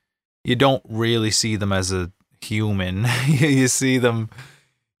 like, you don't really see them as a human. you see them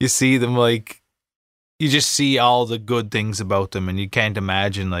like, you just see all the good things about them, and you can't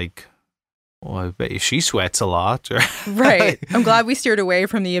imagine like, well, I bet you she sweats a lot. Right. I'm glad we steered away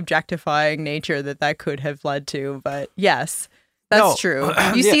from the objectifying nature that could have led to, but yes, that's true.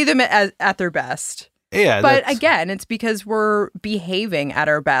 You see them at their best. Yeah. But again, it's because we're behaving at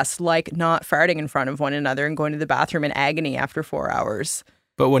our best, like not farting in front of one another and going to the bathroom in agony after 4 hours.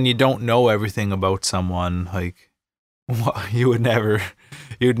 But when you don't know everything about someone, like, you'd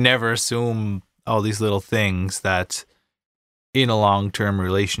never assume all these little things that in a long-term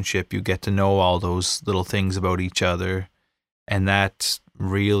relationship, you get to know all those little things about each other. And that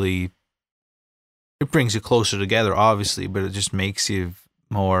really, it brings you closer together, obviously, but it just makes you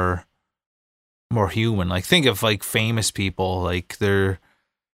more human. Like, think of like famous people, like they're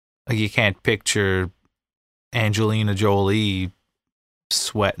like, you can't picture Angelina Jolie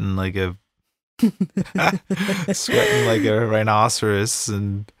sweating like a rhinoceros,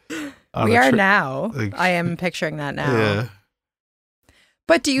 and we are now. Like, I am picturing that now. Yeah.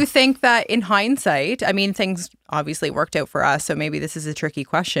 But do you think that in hindsight, I mean, things obviously worked out for us, so maybe this is a tricky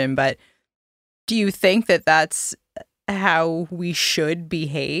question, but do you think that that's how we should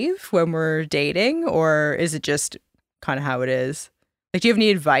behave when we're dating, or is it just kind of how it is? Like, do you have any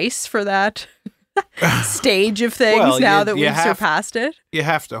advice for that stage of things now that we've surpassed it? You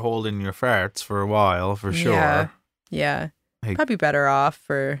have to hold in your farts for a while, for sure. Yeah. Like, probably better off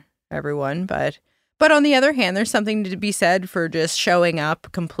for everyone, but on the other hand, there's something to be said for just showing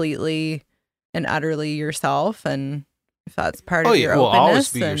up completely and utterly yourself, and if that's part of your openness.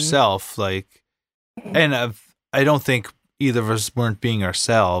 Always be yourself, like, and I don't think either of us weren't being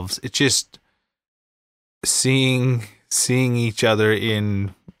ourselves. It's just seeing each other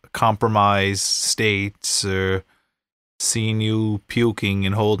in compromised states, or seeing you puking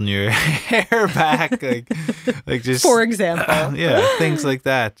and holding your hair back, like just for example, things like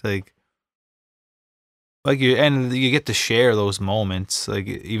that, like you get to share those moments, like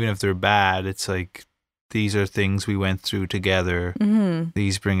even if they're bad, it's like, these are things we went through together. Mm-hmm.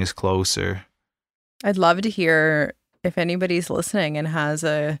 These bring us closer. I'd love to hear if anybody's listening and has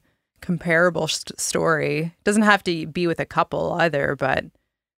a comparable story. It doesn't have to be with a couple either, but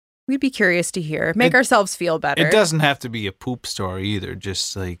we'd be curious to hear. Make ourselves feel better. It doesn't have to be a poop story either.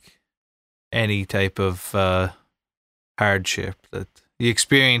 Just like any type of hardship that you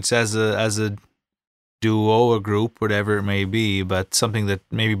experience as a duo or group, whatever it may be, but something that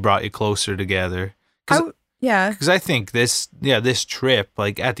maybe brought you closer together. Because I think this trip,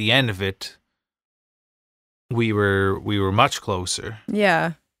 like at the end of it, we were much closer.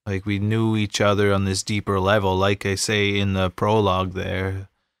 Yeah. Like, we knew each other on this deeper level. Like I say in the prologue there,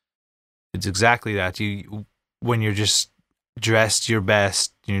 it's exactly that. When you're just dressed your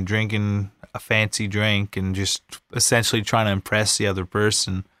best, you're drinking a fancy drink and just essentially trying to impress the other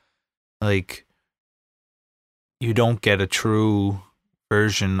person, like, you don't get a true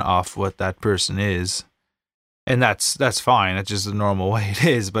version of what that person is. And that's fine. That's just the normal way it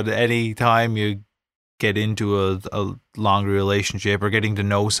is. But any time you get into a longer relationship or getting to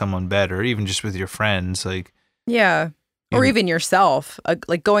know someone better, even just with your friends, like, or even yourself,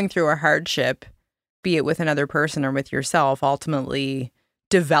 like going through a hardship, be it with another person or with yourself, ultimately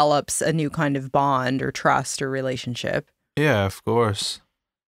develops a new kind of bond or trust or relationship. Yeah, of course.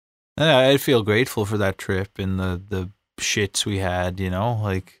 And I feel grateful for that trip and the shits we had, you know,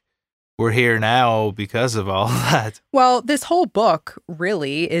 like we're here now because of all that. Well, this whole book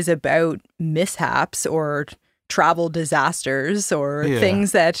really is about mishaps or travel disasters or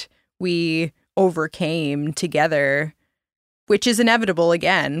things that we overcame together, which is inevitable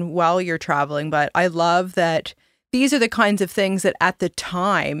again while you're traveling. But I love that these are the kinds of things that at the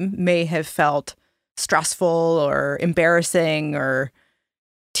time may have felt stressful or embarrassing or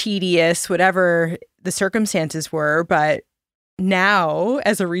tedious, whatever the circumstances were. But now,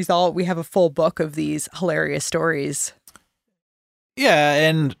 as a result, we have a full book of these hilarious stories. Yeah,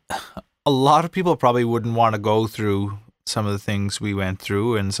 and a lot of people probably wouldn't want to go through some of the things we went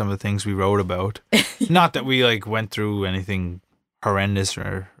through and some of the things we wrote about. Not that we like went through anything horrendous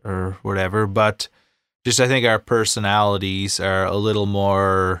or whatever, but just I think our personalities are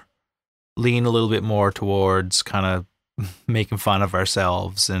lean a little bit more towards kind of making fun of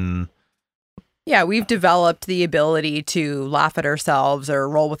ourselves. And yeah, we've developed the ability to laugh at ourselves or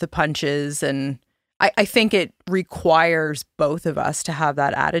roll with the punches. And I think it requires both of us to have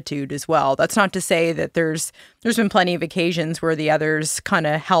that attitude as well. That's not to say that there's been plenty of occasions where the others kind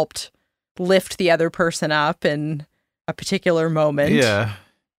of helped lift the other person up in a particular moment. Yeah.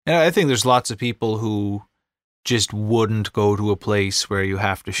 And I think there's lots of people who just wouldn't go to a place where you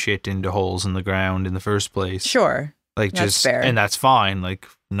have to shit into holes in the ground in the first place. Sure. Like that's just, fair. And that's fine. Like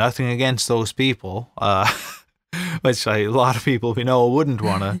nothing against those people, which a lot of people we know wouldn't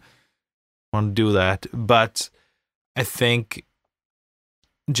want to do that. But I think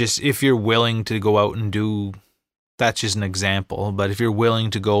just if you're willing to go out and do, that's just an example. But if you're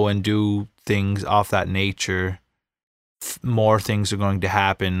willing to go and do things off that nature, more things are going to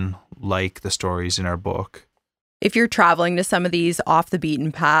happen, like the stories in our book. If you're traveling to some of these off the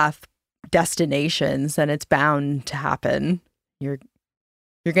beaten path destinations, then it's bound to happen. You're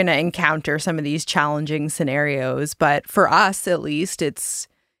going to encounter some of these challenging scenarios, but for us at least it's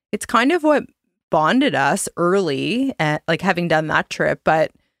kind of what bonded us early, like having done that trip,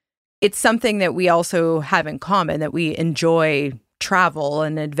 but it's something that we also have in common, that we enjoy travel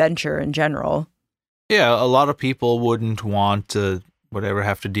and adventure in general. Yeah, a lot of people wouldn't want to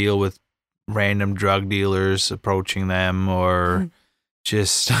have to deal with random drug dealers approaching them or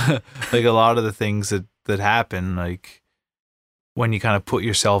just like a lot of the things that happen, like when you kind of put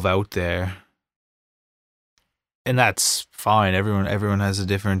yourself out there. And that's fine. Everyone has a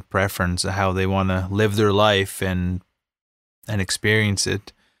different preference of how they want to live their life and experience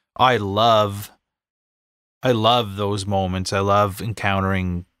it. I love those moments. I love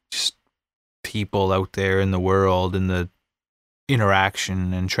encountering just people out there in the world and the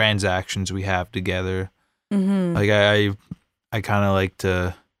interaction and transactions we have together. Mm-hmm. Like I kind of like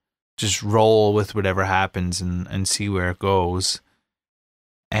to just roll with whatever happens and see where it goes.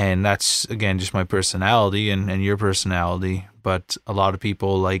 And that's, again, just my personality and your personality. But a lot of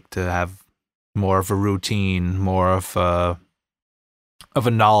people like to have more of a routine, more of a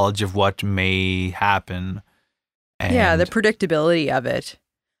knowledge of what may happen. And yeah, the predictability of it.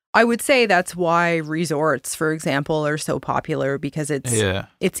 I would say that's why resorts, for example, are so popular, because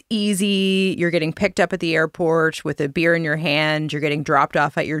it's easy. You're getting picked up at the airport with a beer in your hand. You're getting dropped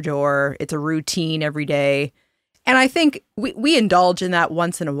off at your door. It's a routine every day. And I think we indulge in that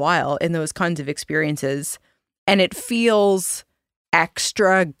once in a while, in those kinds of experiences. And it feels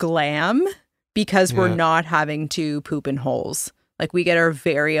extra glam because we're not having to poop in holes. Like we get our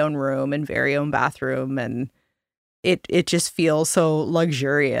very own room and very own bathroom, and it just feels so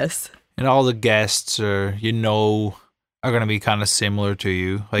luxurious. And all the guests are going to be kind of similar to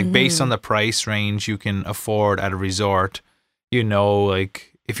you. Like based on the price range you can afford at a resort,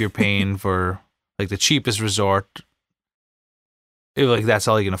 like if you're paying for like the cheapest resort, like that's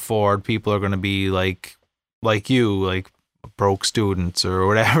all you can afford, people are going to be like you, like broke students or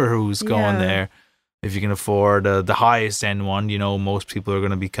whatever who's going there. If you can afford the highest end one, most people are going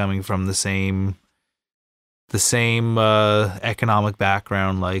to be coming from the same economic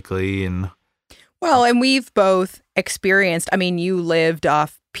background likely. And we've both experienced, you lived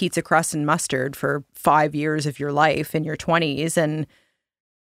off pizza crust and mustard for 5 years of your life in your 20s, and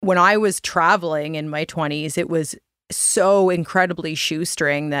when I was traveling in my 20s, it was so incredibly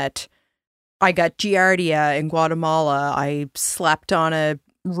shoestring that I got giardia in Guatemala. I slept on a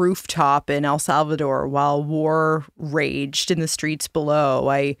rooftop in El Salvador while war raged in the streets below.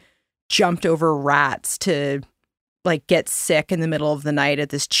 I jumped over rats to get sick in the middle of the night at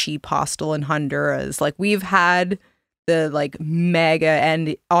this cheap hostel in Honduras. Like, we've had the like mega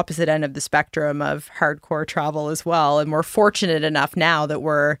and opposite end of the spectrum of hardcore travel as well. And we're fortunate enough now that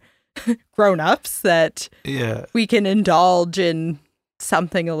we're grown-ups that we can indulge in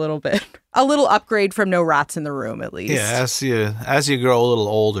something a little upgrade from no rats in the room, at least. Yeah, as you grow a little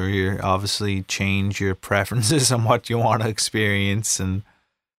older, you obviously change your preferences on what you want to experience, and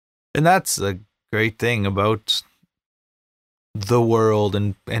that's a great thing about the world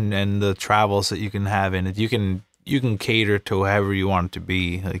and the travels that you can have in it. You can cater to however you want it to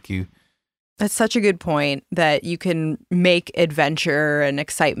be. That's such a good point, that you can make adventure and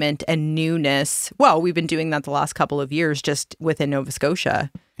excitement and newness. Well, we've been doing that the last couple of years just within Nova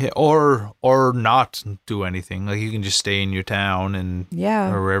Scotia. Yeah, or not do anything. Like, you can just stay in your town and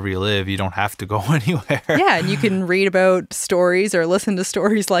or wherever you live. You don't have to go anywhere. Yeah, and you can read about stories or listen to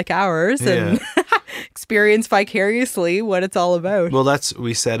stories like ours and experience vicariously what it's all about. Well, that's what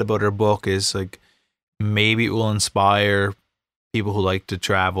we said about our book, is like maybe it will inspire people who like to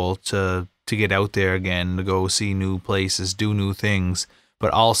travel to get out there again, to go see new places, do new things.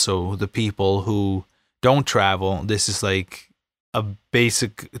 But also the people who don't travel, this is like a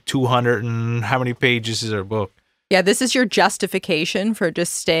basic 200 and how many pages is our book? Yeah, this is your justification for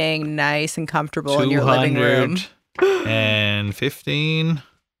just staying nice and comfortable in your living room.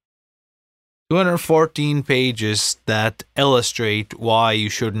 214 pages that illustrate why you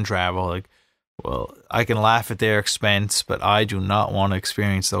shouldn't travel. Like, well, I can laugh at their expense, but I do not want to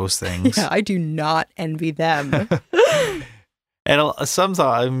experience those things. Yeah, I do not envy them. And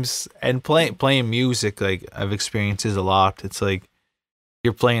sometimes, and playing music, like, I've experienced this a lot. It's like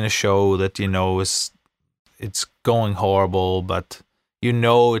you're playing a show that you know it's going horrible, but you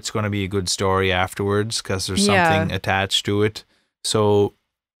know it's going to be a good story afterwards because there's something attached to it. So,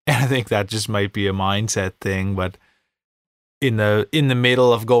 and I think that just might be a mindset thing, but in the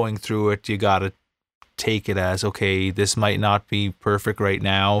middle of going through it, you gotta take it as, okay, this might not be perfect right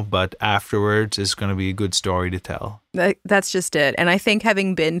now, but afterwards it's going to be a good story to tell. That's just it. And I think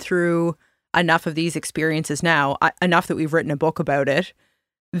having been through enough of these experiences now, enough that we've written a book about it,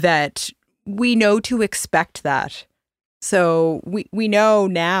 that we know to expect that. So we know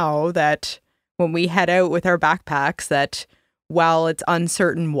now that when we head out with our backpacks, that while it's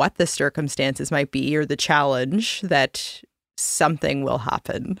uncertain what the circumstances might be or the challenge, that something will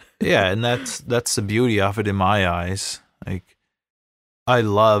happen. Yeah, and that's the beauty of it in my eyes. Like, I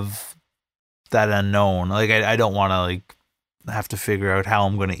love that unknown. Like, I don't want to like have to figure out how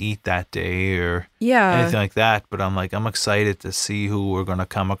I'm going to eat that day or anything like that, but I'm excited to see who we're going to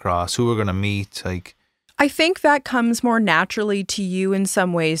come across, who we're going to meet. Like, I think that comes more naturally to you in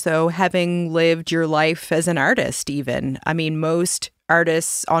some ways, though, having lived your life as an artist even. I mean, most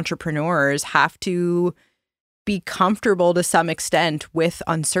artists, entrepreneurs have to be comfortable to some extent with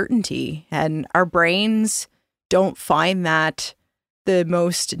uncertainty, and our brains don't find that the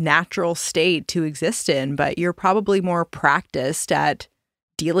most natural state to exist in, but you're probably more practiced at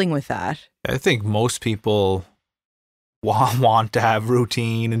dealing with that. I think most people want to have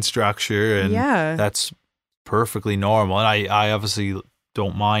routine and structure, and that's perfectly normal. And I obviously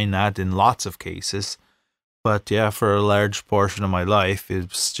don't mind that in lots of cases, but yeah, for a large portion of my life,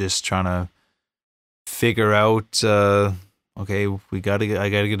 it's just trying to figure out, okay, I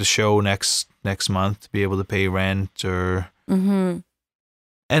gotta get a show next month to be able to pay rent, or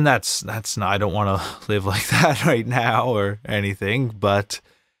and that's not, I don't want to live like that right now or anything, but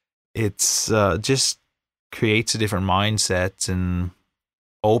it's just creates a different mindset and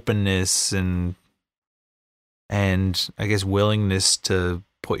openness and I guess willingness to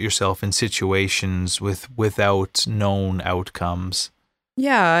put yourself in situations without known outcomes.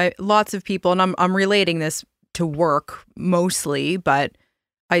 Yeah, lots of people, and I'm relating this to work mostly, but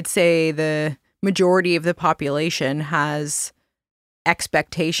I'd say the majority of the population has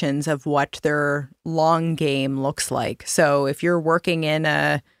expectations of what their long game looks like. So if you're working in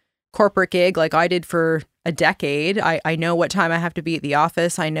a corporate gig like I did for a decade, I know what time I have to be at the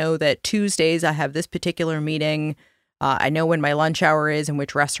office. I know that Tuesdays I have this particular meeting. I know when my lunch hour is and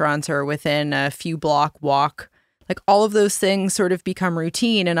which restaurants are within a few block walk. Like, all of those things sort of become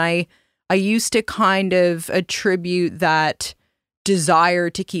routine. And I used to kind of attribute that desire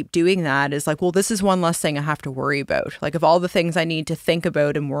to keep doing that as like, well, this is one less thing I have to worry about. Like, of all the things I need to think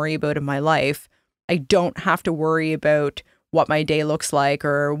about and worry about in my life, I don't have to worry about what my day looks like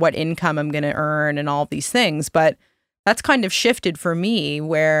or what income I'm going to earn and all these things. But that's kind of shifted for me,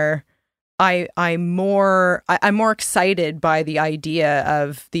 where I'm more excited by the idea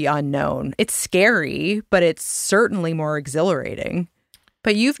of the unknown. It's scary, but it's certainly more exhilarating.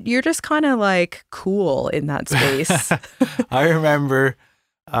 But you're just kind of like cool in that space. I remember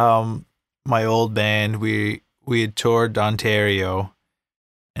my old band, we we had toured Ontario,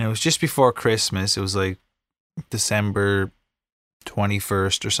 and it was just before Christmas. It was like December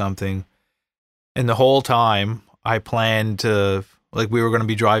 21st or something. And the whole time I planned to, like, we were going to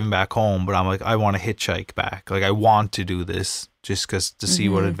be driving back home, but I'm like, I want to hitchhike back. Like, I want to do this just to see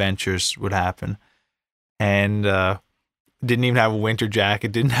what adventures would happen. And didn't even have a winter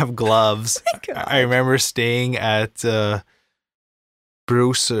jacket, didn't have gloves. I remember staying at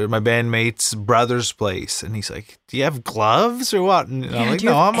Bruce, my bandmate's brother's place, and he's like, do you have gloves or what? And I'm like,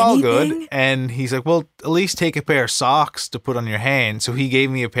 no, I'm all good. And he's like, well, at least take a pair of socks to put on your hand. So he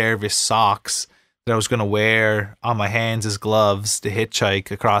gave me a pair of his socks that I was going to wear on my hands as gloves to hitchhike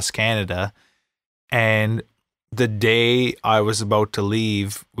across Canada. And the day I was about to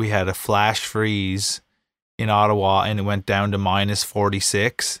leave, we had a flash freeze in Ottawa, and it went down to minus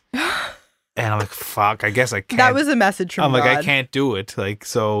 46. And I'm like, fuck, I guess I can't. That was a message from God. Like, I can't do it. Like,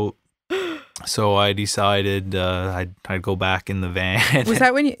 so I decided I'd go back in the van. Was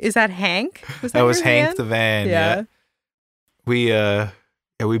that is that Hank? That was Hank the van. Yeah. We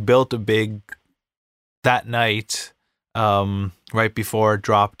built a big, that night, right before it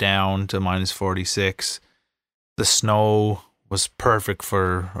dropped down to minus 46, the snow was perfect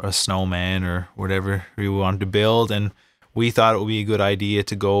for a snowman or whatever we wanted to build. And we thought it would be a good idea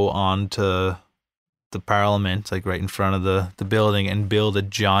to go on to the Parliament, like right in front of the building, and build a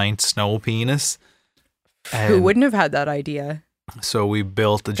giant snow penis. And who wouldn't have had that idea? So we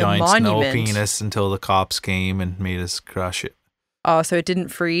built a giant snow penis until the cops came and made us crush it. Oh, so it didn't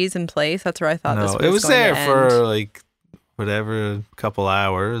freeze in place? That's where I thought this was it was going there to for end. like whatever, a couple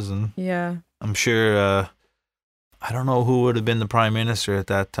hours. And yeah, I'm sure, I don't know who would have been the prime minister at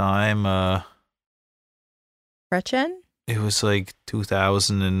that time. Chrétien? It was like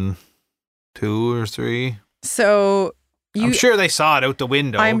 2002 or 3. So I'm sure they saw it out the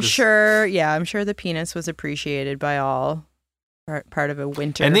window. I'm sure the penis was appreciated by all. Part of a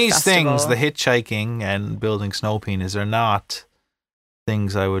winter and these festival. things, the hitchhiking and building snow penis, are not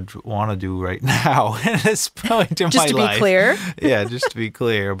things I would want to do right now at this point in my life. Just to be clear. Yeah, just to be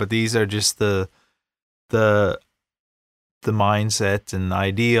clear. But these are just the mindset and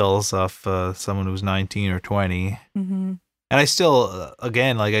ideals of someone who's 19 or 20. Mm-hmm. And I still,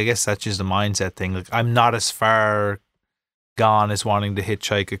 again, like, I guess that's just a mindset thing. Like, I'm not as far gone as wanting to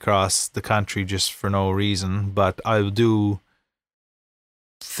hitchhike across the country just for no reason, but I'll do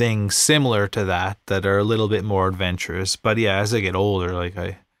things similar to that are a little bit more adventurous. But yeah, as I get older, like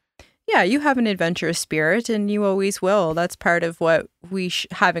yeah, you have an adventurous spirit, and you always will. That's part of what we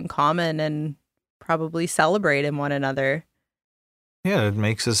have in common and probably celebrate in one another. Yeah, it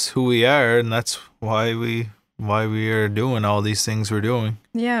makes us who we are, and that's why we are doing all these things we're doing.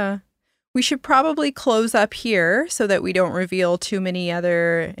 Yeah. We should probably close up here so that we don't reveal too many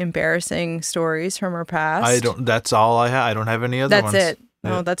other embarrassing stories from our past. That's all I have. I don't have any other ones. That's it.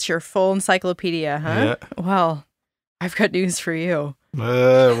 Yeah. Oh, that's your full encyclopedia, huh? Yeah. Well, I've got news for you.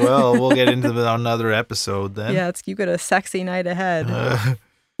 Well, we'll get into another episode then. Yeah, you got a sexy night ahead.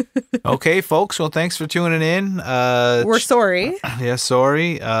 Okay, folks. Well, thanks for tuning in. We're sorry. Yeah,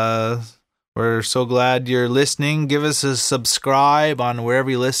 sorry. We're so glad you're listening. Give us a subscribe on wherever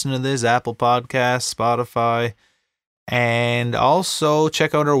you listen to this, Apple Podcasts, Spotify. And also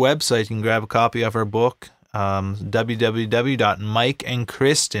check out our website. You can grab a copy of our book,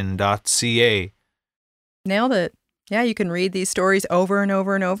 www.mikeandkristen.ca. Nailed it. Yeah, you can read these stories over and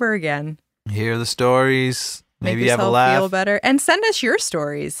over and over again. Hear the stories. Maybe Make have a yourself laugh. Feel better. And send us your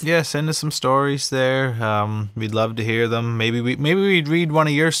stories. Yeah, send us some stories there. We'd love to hear them. Maybe we'd read one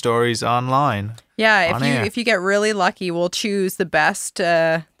of your stories online. Yeah, if you get really lucky, we'll choose the best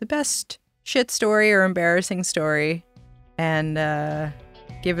shit story or embarrassing story and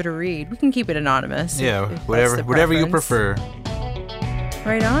give it a read. We can keep it anonymous. Yeah, whatever you prefer.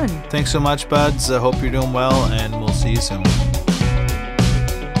 Right on. Thanks so much, buds. I hope you're doing well, and we'll see you soon.